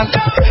position?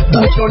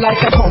 Don't you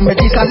like a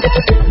competition?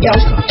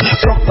 Girls,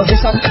 frog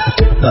position,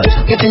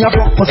 get in a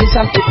frog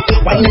position.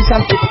 Why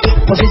listen,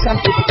 position,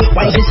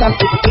 why listen,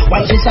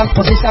 why listen,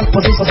 position,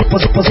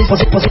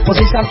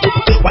 position.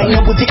 Why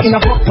your booty in a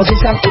frog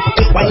position?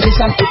 Why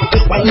listen,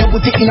 why your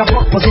booty in a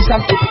frog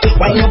position?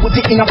 Why your booty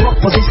in a frog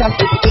position?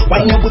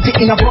 Why your booty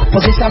in a frog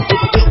position?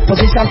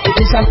 Position.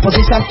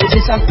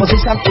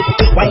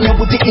 Why your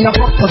booty in a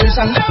frog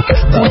position?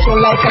 Don't you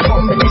like a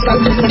competition?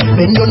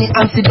 Bend your knee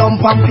and sit down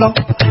and flop.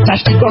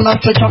 Touch the ground and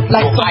stretch up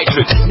like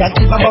Itrixx. That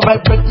is a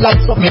vibrate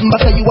like so. Remember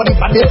say you are the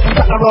baddest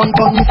put around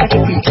gun. You like a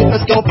pretty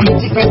first, you're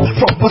pretty first.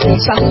 Frog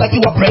position like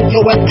you are bread,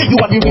 you well. You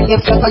are the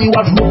realest first and you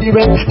are Rudy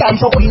Red.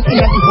 Dance up in the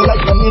whole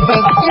like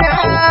universe.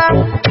 Yeah,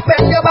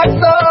 bend your back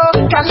so.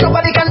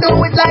 Nobody can do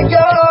it like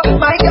you.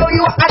 My girl,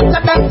 you are hot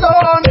like that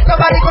stone.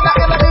 Nobody could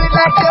ever do it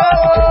like you.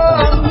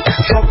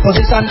 Frog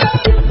position,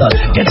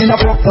 get in a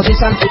frog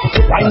position.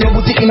 Why your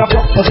booty in a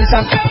frog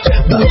position?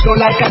 Don't you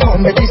like a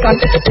competition?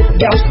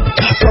 Girls,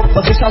 frog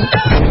position,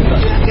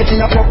 get in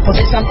a frog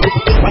position.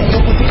 Why your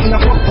booty in a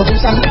frog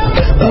position?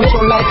 Don't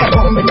you like a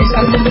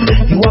competition?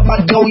 You a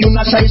bad girl, you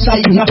not shy,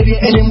 you not fear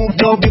any move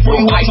girl. Before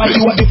you try,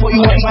 you are before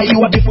you try, you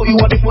are before you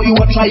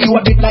try, you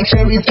are bit like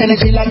Sherry's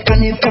energy like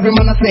Anis. Every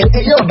man a say,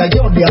 hey yo, that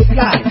you're the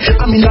fly.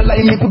 I mean not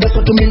like me, could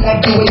have to me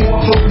like the way you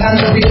walk up dance.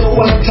 Every girl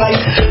wanna try,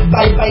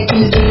 bye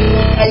easy.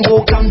 I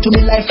will come to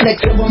me like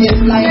flexible, me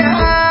fly.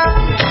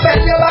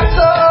 Bend your back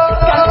so,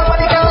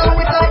 nobody can do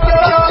it like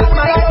you.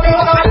 My girl, you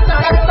are hot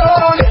like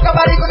stone.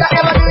 Nobody could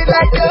ever do it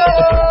like you.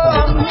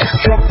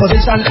 Frog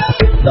position,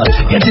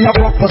 get in a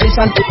frog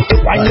position.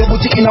 Why your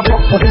booty in a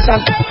frog position?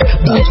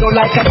 Don't you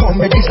like a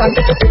competition?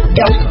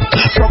 Girl,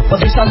 frog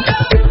position,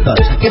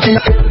 get in a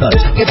frog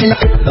position.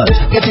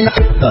 Get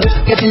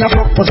in a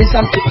frog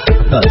position.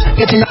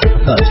 Get in a frog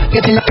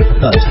position. Get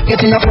in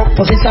a frog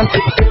position.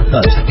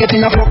 Get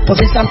in a frog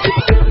position.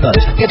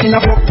 Get in a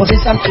frog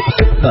position.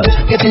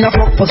 Get in a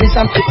frog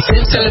position.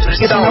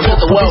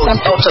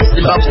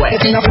 Get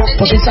in a frog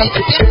position.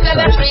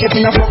 Get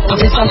in a frog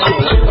position.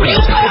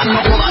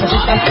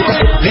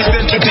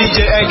 Listen to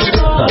DJ Itrixx.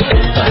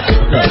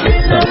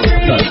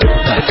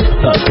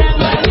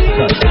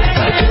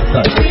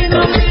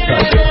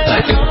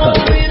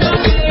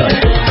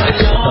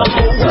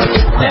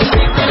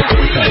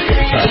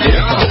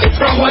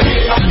 From one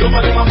day up, you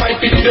man them a fight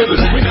with the devil.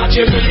 We not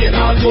change the lane,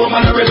 all two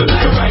man a rebel.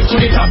 To rise to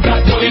the top,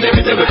 that's all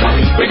inevitable.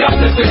 We got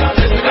this.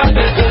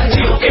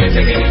 See, okay,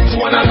 taking it to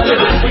another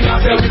level. We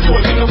not tell the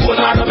truth, we no phone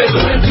on the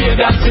bezel. Play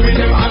that to me,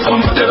 them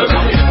uncomfortable.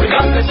 We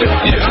got this.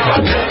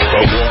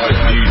 Some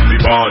boys need to be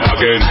born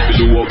again. To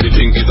do what they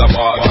think is a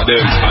part of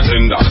them. And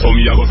then that some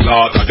me a go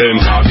slaughter them.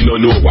 Cause we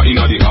don't know what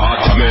inna the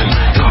heart of men.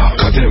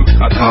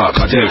 Attack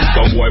at them.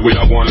 Some boy we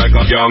a going like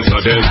a gangster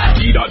them.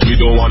 See that we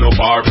don't want no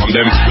far from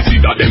them. We see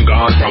that them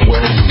gone from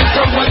where.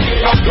 From one day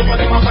up, you man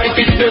them a fight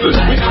with the devil.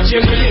 We not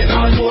change the lane,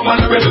 all two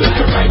man a rebel.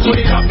 To rise to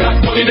the top,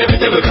 that's all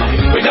inevitable.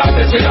 We got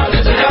this. See,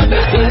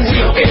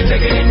 okay,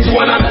 taking it to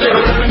another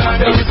level. We not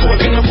tell the truth,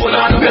 we no phone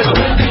on the bezel.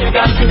 Play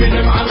that to me,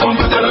 them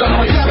uncomfortable.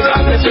 We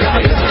got this.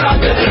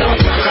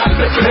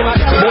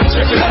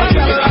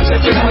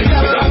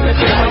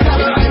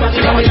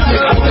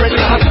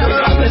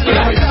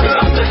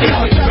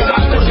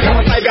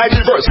 I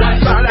reverse,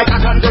 sound like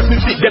I can just me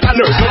get a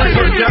nurse.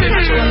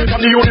 From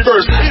the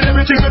universe,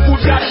 everything we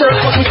put that first.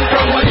 But we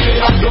from one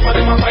day up, you for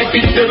them a fight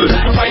with the devil.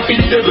 Fight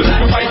with the devil. We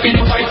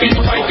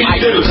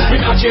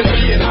not change the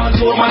lane, all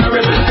two man a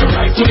rebel. To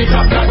rise to the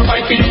top, we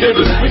fight with the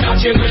devil. We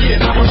not change the lane,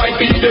 we fight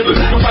with the devil.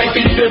 We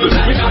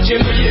not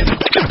change the lane,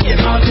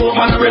 all two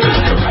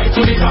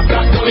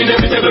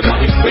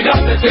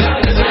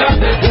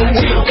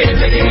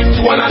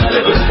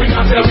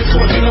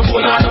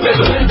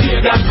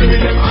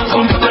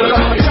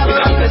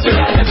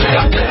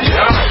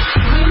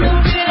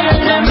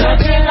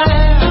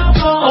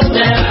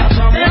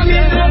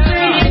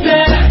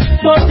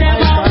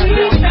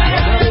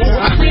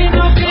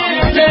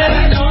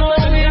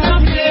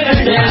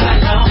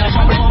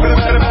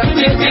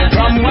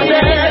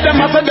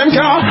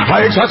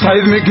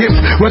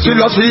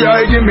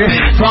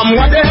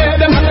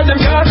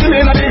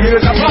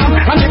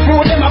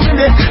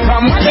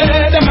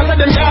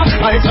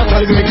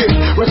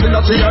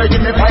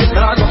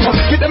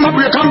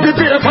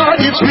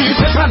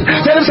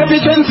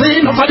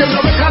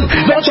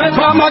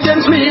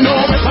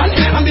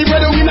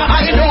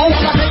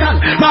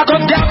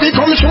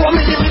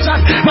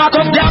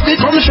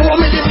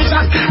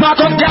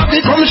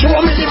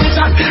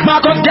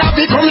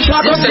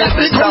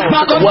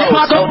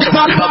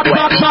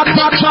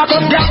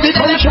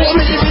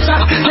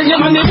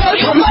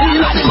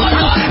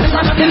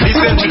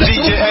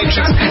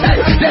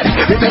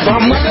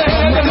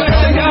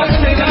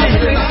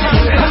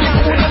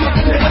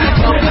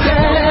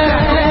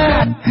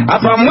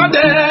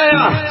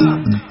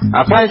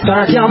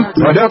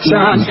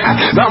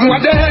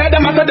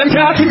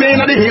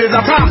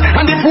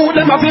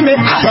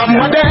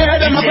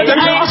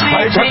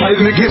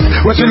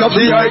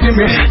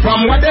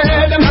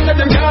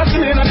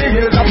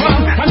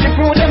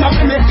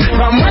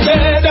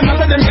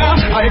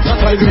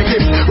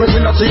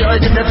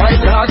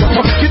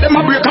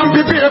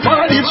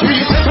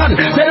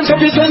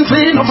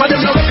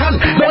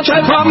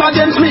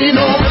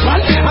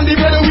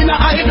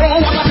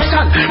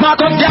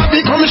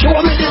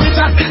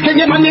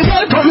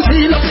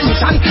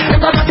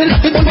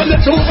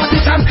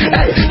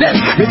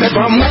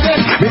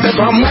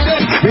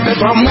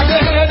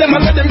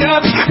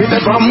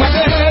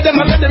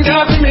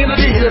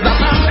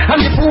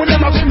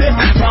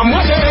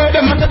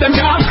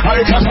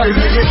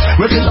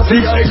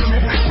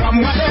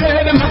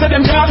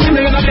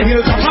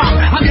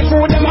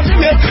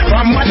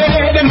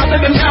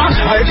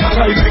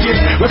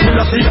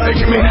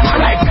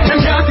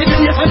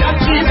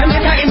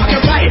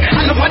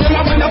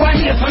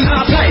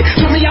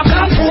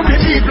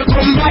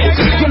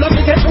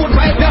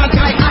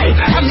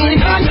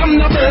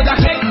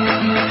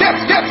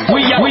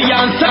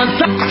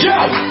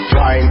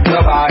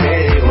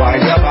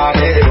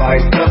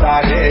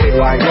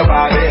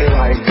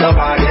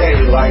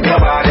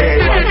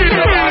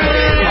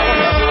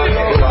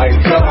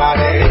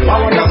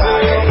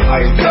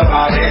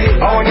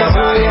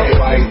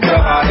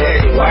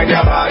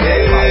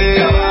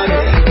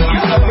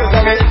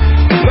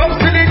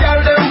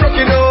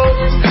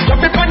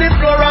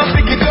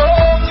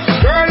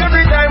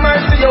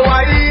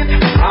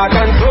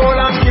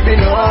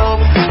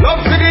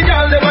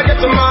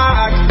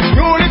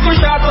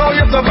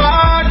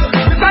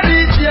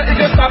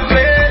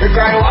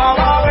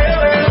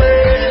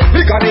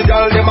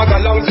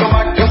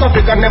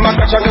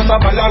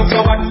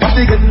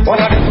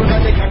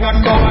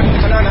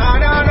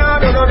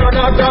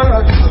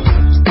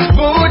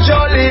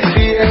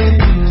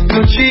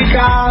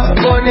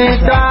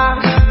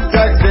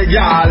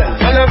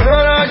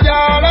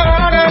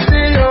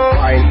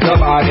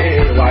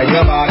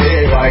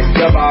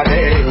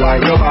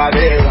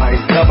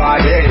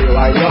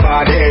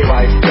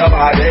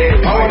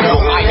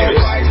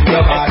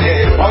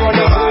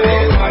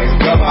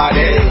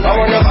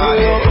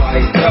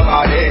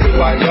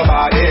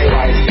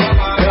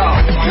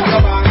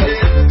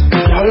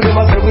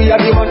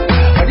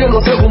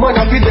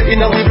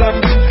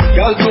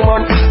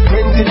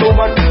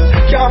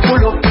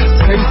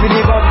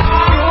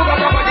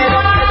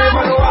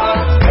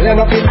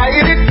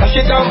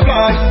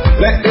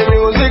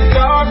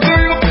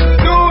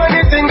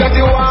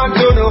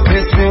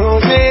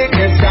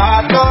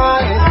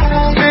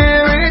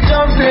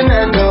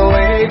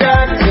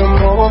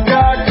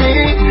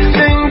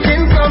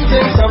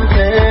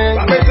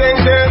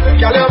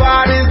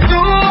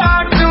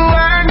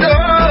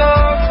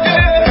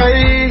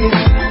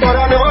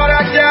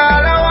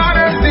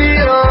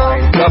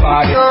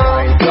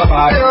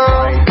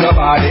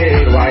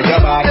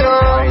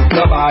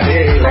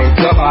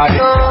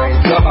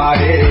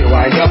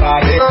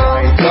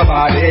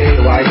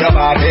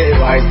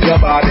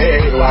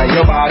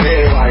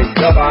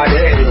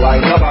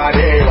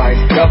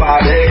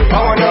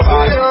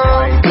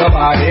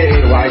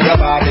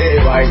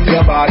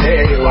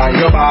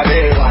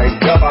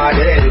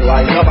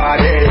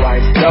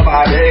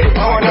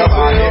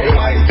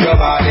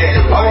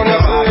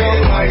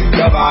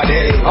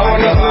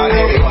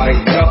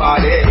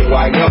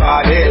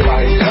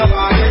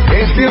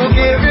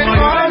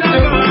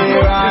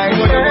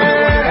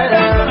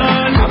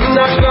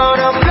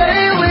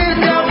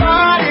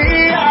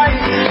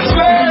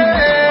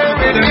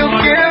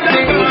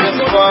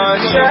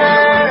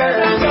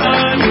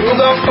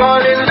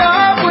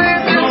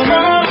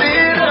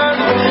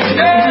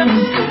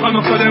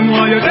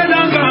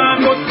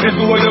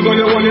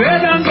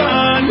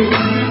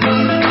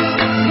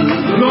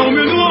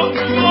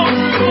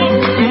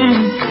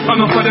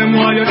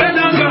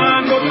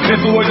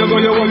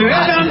you hold your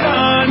head and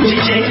gone.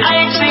 DJ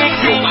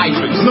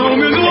Itrixx. No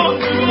me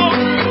know.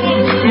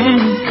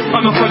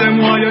 I'm not for them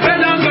why you're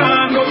dead and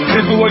gone.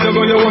 Everywhere you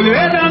go, you hold your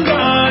head and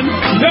gone.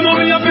 Them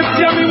only have to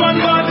see me one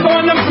gone. So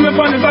I'm to me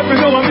funny, but we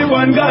know I'm me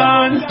one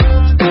gone.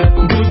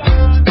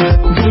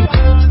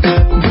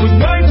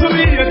 Goodbye to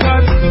me, your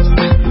cat.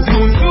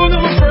 Soon,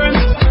 my friend.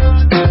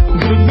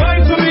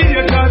 Goodbye to me,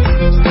 your cat.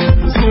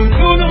 Soon,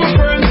 my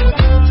friend.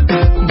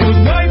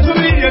 Goodbye to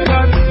me, your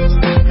cat.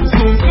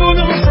 Soon,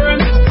 my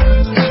friend.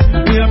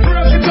 Me a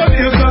brush it up,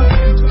 your cat.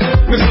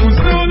 We soon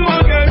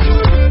again.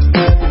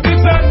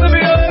 It's hard to be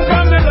away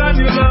from the land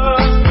you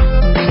love.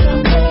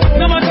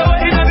 No matter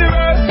what in the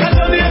world, that's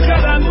only a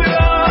land we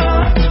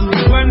love.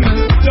 When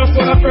just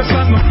for the first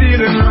time I'm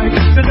feeling right,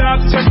 the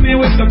dog check me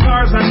with the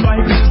cars and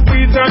bikes.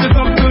 We turn it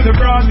up to the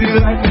broad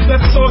daylight.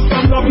 Let's show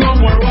some love, no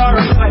more war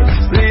and fight.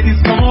 Ladies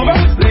come over,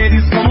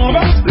 ladies come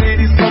over,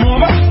 ladies come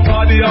over,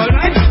 party all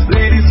night.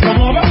 Ladies come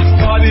over,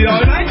 party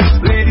all night.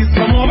 Ladies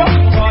come over,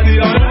 party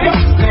all night.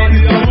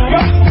 Ladies come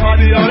over,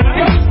 party all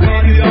night.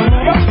 Ladies come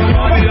over,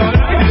 party all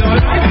night.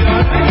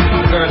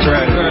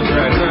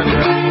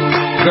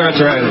 Girls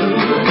right.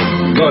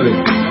 Got it.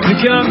 You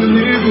can't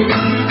believe it.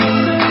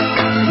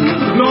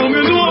 No, me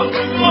know.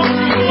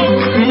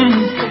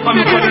 I'm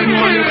not putting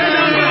on your head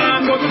and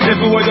gone.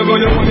 Everywhere you go,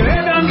 you hold your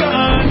head and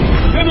gone.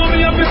 You know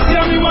me have to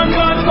see me one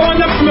gone. So I'm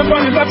not me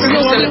funny, but you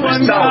know I'm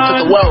one gone.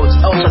 To the world,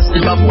 out of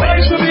Zimbabwe.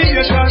 Nice to meet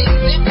you, Josh.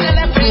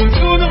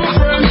 Soon, my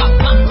friend.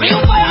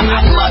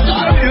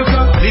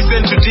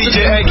 Listen to DJ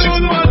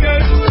Itrixx.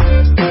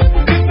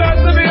 It's hard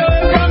to be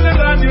away from the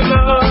land you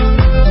love.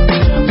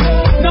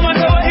 No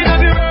matter what in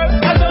the world,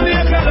 that's only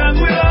a land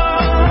we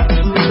love.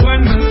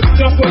 When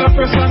just for the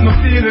first time I'm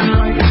feeling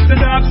right, the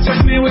dog check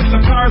me with the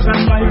cars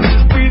and bikes.